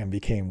ark and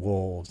became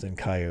wolves and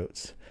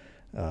coyotes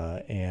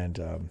and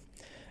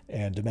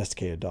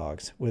domesticated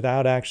dogs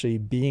without actually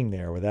being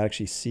there, without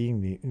actually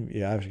seeing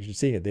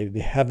it. They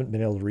haven't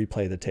been able to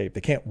replay the tape.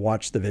 They can't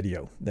watch the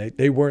video.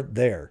 They weren't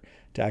there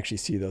to actually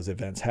see those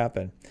events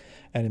happen.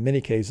 And in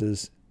many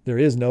cases, there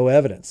is no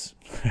evidence,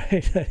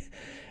 right?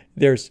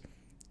 There's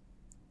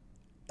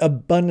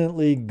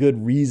abundantly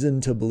good reason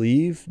to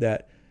believe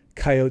that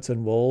coyotes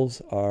and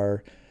wolves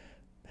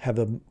have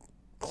a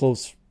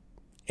close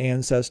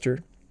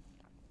ancestor,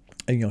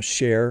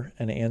 share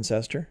an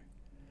ancestor.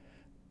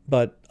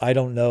 But I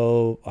don't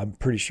know, I'm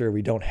pretty sure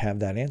we don't have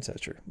that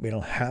ancestor. We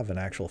don't have an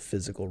actual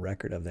physical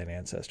record of that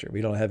ancestor.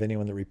 We don't have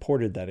anyone that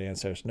reported that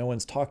ancestor. No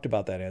one's talked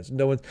about that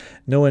ancestor.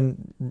 No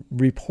one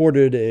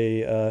reported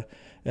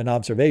an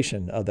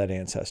observation of that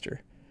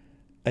ancestor.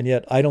 And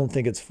yet I don't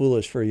think it's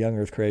foolish for a young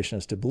Earth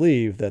creationist to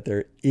believe that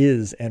there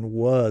is and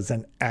was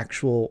an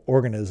actual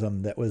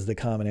organism that was the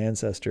common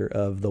ancestor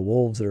of the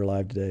wolves that are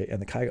alive today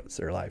and the coyotes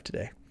that are alive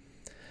today.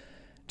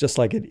 Just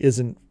like it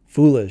isn't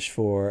foolish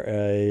for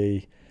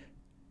a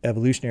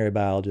evolutionary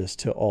biologist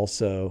to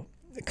also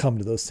come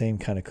to those same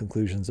kind of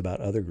conclusions about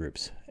other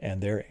groups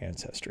and their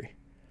ancestry.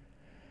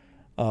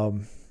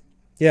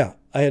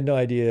 I had no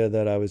idea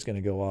that I was going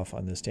to go off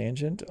on this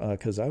tangent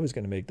because I was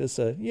going to make this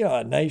a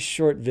nice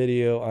short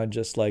video on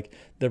just like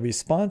the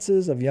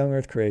responses of young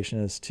Earth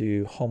creationists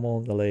to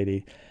Homo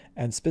naledi,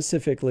 and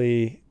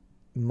specifically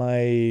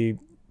my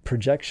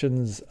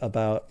projections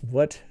about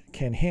what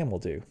can Hamill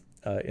do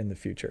in the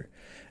future.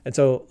 And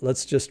so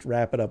let's just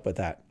wrap it up with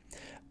that.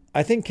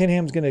 I think Ken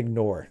Ham's going to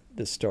ignore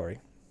this story.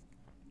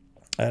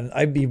 And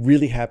I'd be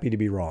really happy to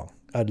be wrong.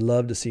 I'd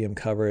love to see him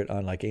cover it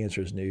on like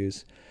Answers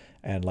News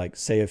and like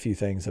say a few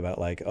things about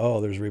like, oh,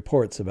 there's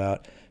reports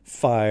about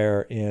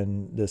fire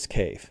in this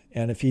cave.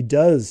 And if he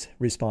does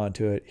respond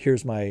to it,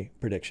 here's my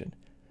prediction.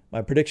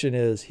 My prediction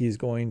is he's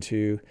going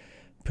to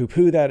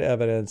poo-poo that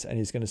evidence and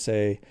he's going to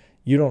say,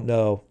 you don't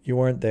know, you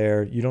weren't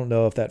there, you don't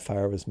know if that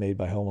fire was made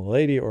by Homo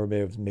naledi or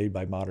it was made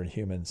by modern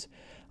humans.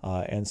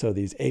 And so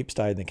these apes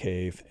died in the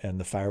cave and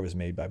the fire was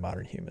made by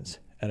modern humans.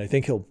 And I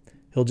think he'll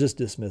just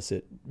dismiss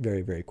it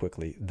very, very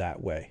quickly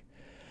that way.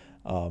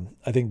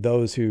 I think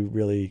those who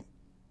really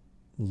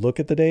look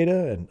at the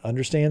data and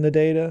understand the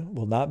data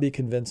will not be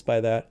convinced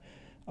by that.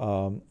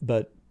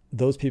 But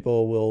those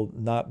people will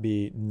not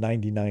be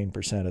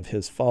 99% of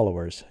his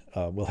followers,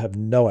 will have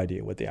no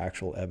idea what the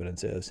actual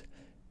evidence is.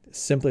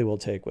 Simply will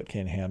take what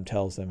Ken Ham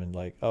tells them and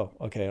like, oh,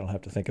 okay, I don't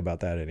have to think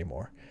about that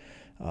anymore.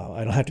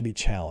 I don't have to be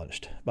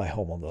challenged by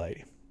Homo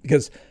naledi,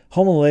 because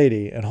Homo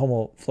naledi and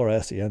Homo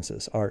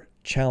floresiensis are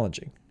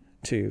challenging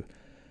to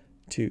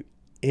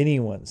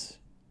anyone's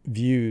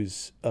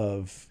views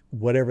of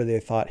whatever they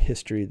thought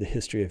the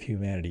history of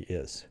humanity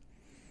is.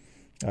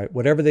 All right,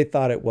 whatever they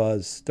thought it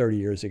was 30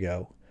 years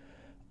ago,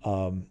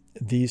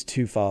 these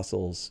two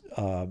fossils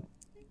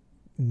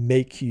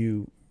make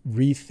you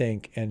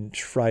rethink and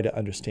try to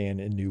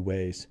understand in new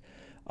ways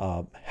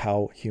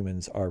how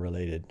humans are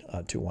related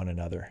to one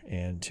another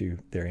and to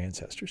their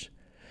ancestors.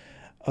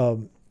 All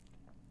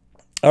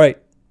right,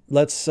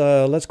 let's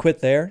quit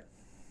there.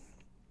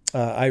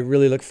 I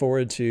really look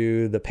forward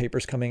to the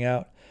papers coming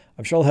out.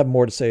 I'm sure I'll have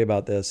more to say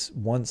about this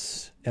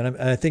once, and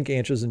I think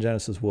Answers in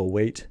Genesis will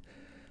wait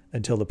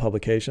until the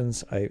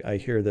publications. I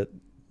hear that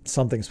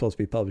something's supposed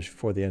to be published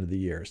before the end of the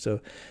year.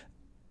 So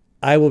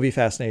I will be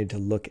fascinated to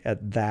look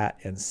at that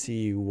and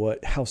see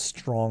how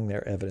strong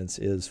their evidence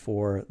is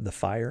for the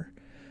fire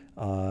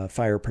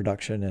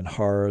production and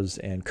hearths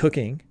and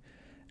cooking,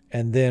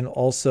 and then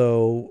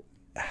also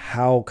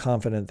how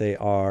confident they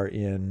are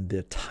in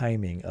the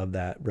timing of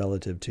that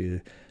relative to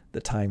the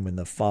time when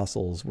the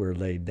fossils were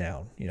laid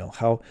down.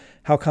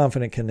 How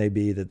confident can they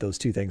be that those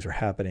two things are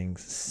happening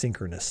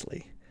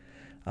synchronously?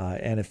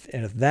 And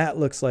if that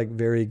looks like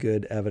very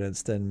good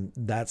evidence, then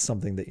that's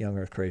something that young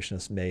Earth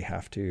creationists may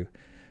have to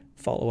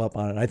follow up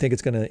on. And I think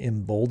it's going to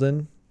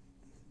embolden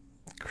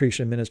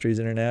Creation Ministries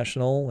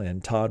International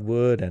and Todd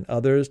Wood and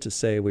others to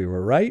say we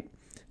were right.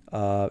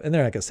 And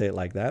they're not going to say it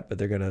like that, but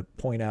they're going to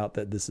point out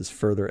that this is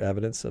further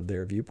evidence of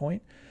their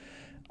viewpoint.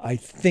 I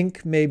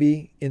think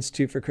maybe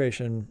Institute for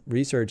Creation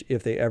Research,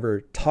 if they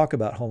ever talk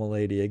about Homo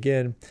naledi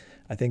again,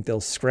 I think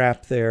they'll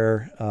scrap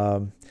their,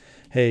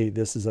 hey,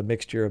 this is a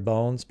mixture of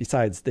bones.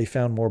 Besides, they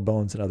found more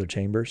bones in other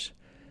chambers.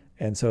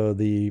 And so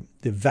the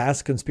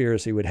vast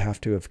conspiracy would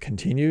have to have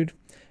continued.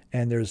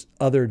 And there's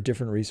other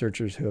different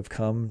researchers who have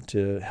come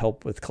to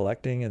help with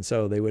collecting. And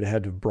so they would have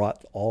had to have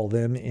brought all of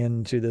them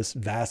into this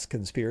vast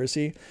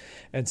conspiracy.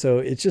 And so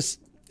it's just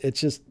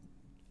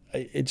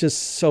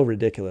so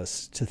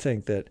ridiculous to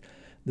think that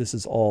this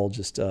is all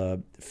just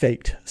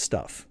faked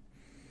stuff,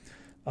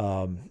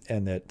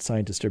 and that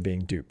scientists are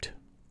being duped.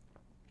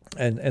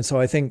 And so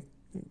I think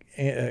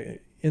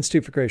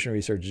Institute for Creation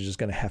Research is just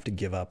going to have to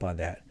give up on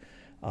that.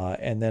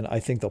 And then I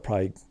think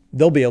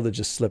they'll be able to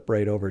just slip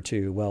right over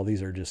to, well,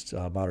 these are just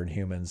modern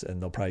humans,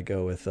 and they'll probably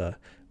go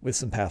with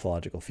some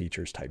pathological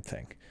features type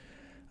thing.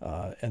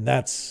 And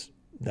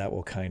that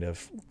will kind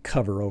of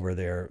cover over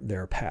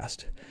their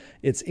past.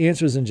 It's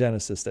Answers in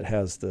Genesis that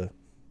has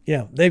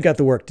they've got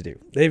the work to do.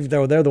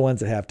 They're the ones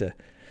that have to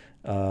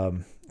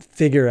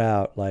figure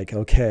out, like,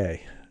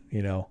 okay,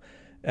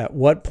 at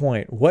what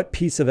point, what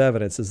piece of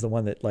evidence is the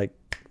one that like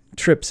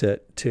trips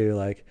it to,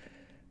 like,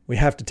 we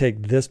have to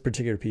take this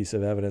particular piece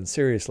of evidence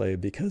seriously,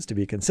 because to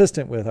be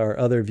consistent with our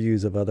other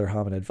views of other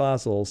hominid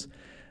fossils,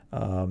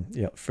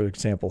 for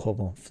example,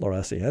 Homo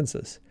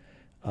floresiensis,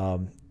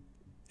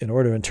 in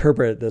order to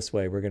interpret it this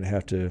way, we're going to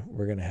have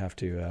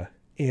to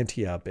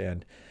ante up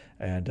and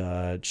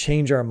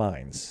change our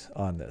minds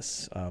on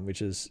this,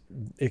 which is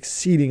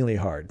exceedingly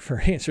hard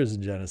for Answers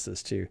in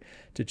Genesis to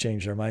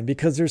change their mind,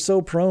 because they're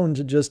so prone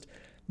to just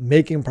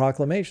making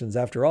proclamations.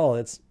 After all,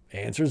 it's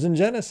Answers in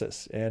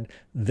Genesis, and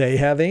they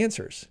have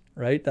answers,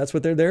 right? That's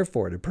what they're there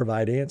for, to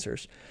provide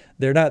answers.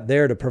 They're not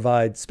there to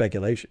provide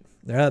speculation.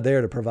 They're not there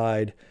to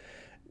provide,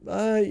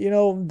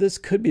 this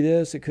could be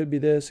this, it could be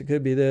this, it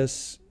could be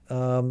this,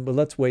 but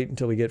let's wait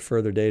until we get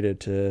further data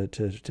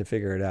to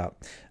figure it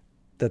out.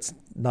 That's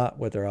not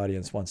what their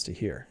audience wants to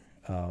hear.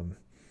 And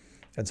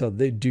so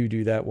they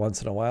do that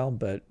once in a while,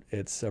 but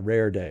it's a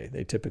rare day.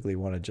 They typically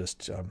want to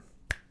just,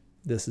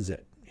 this is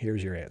it.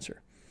 Here's your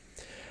answer.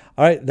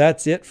 All right,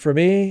 that's it for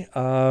me.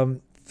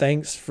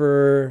 Thanks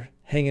for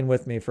hanging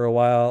with me for a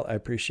while. I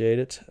appreciate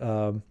it.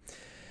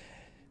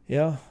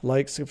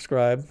 Like,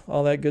 subscribe,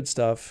 all that good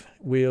stuff.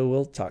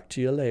 We'll talk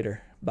to you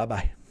later.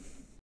 Bye-bye.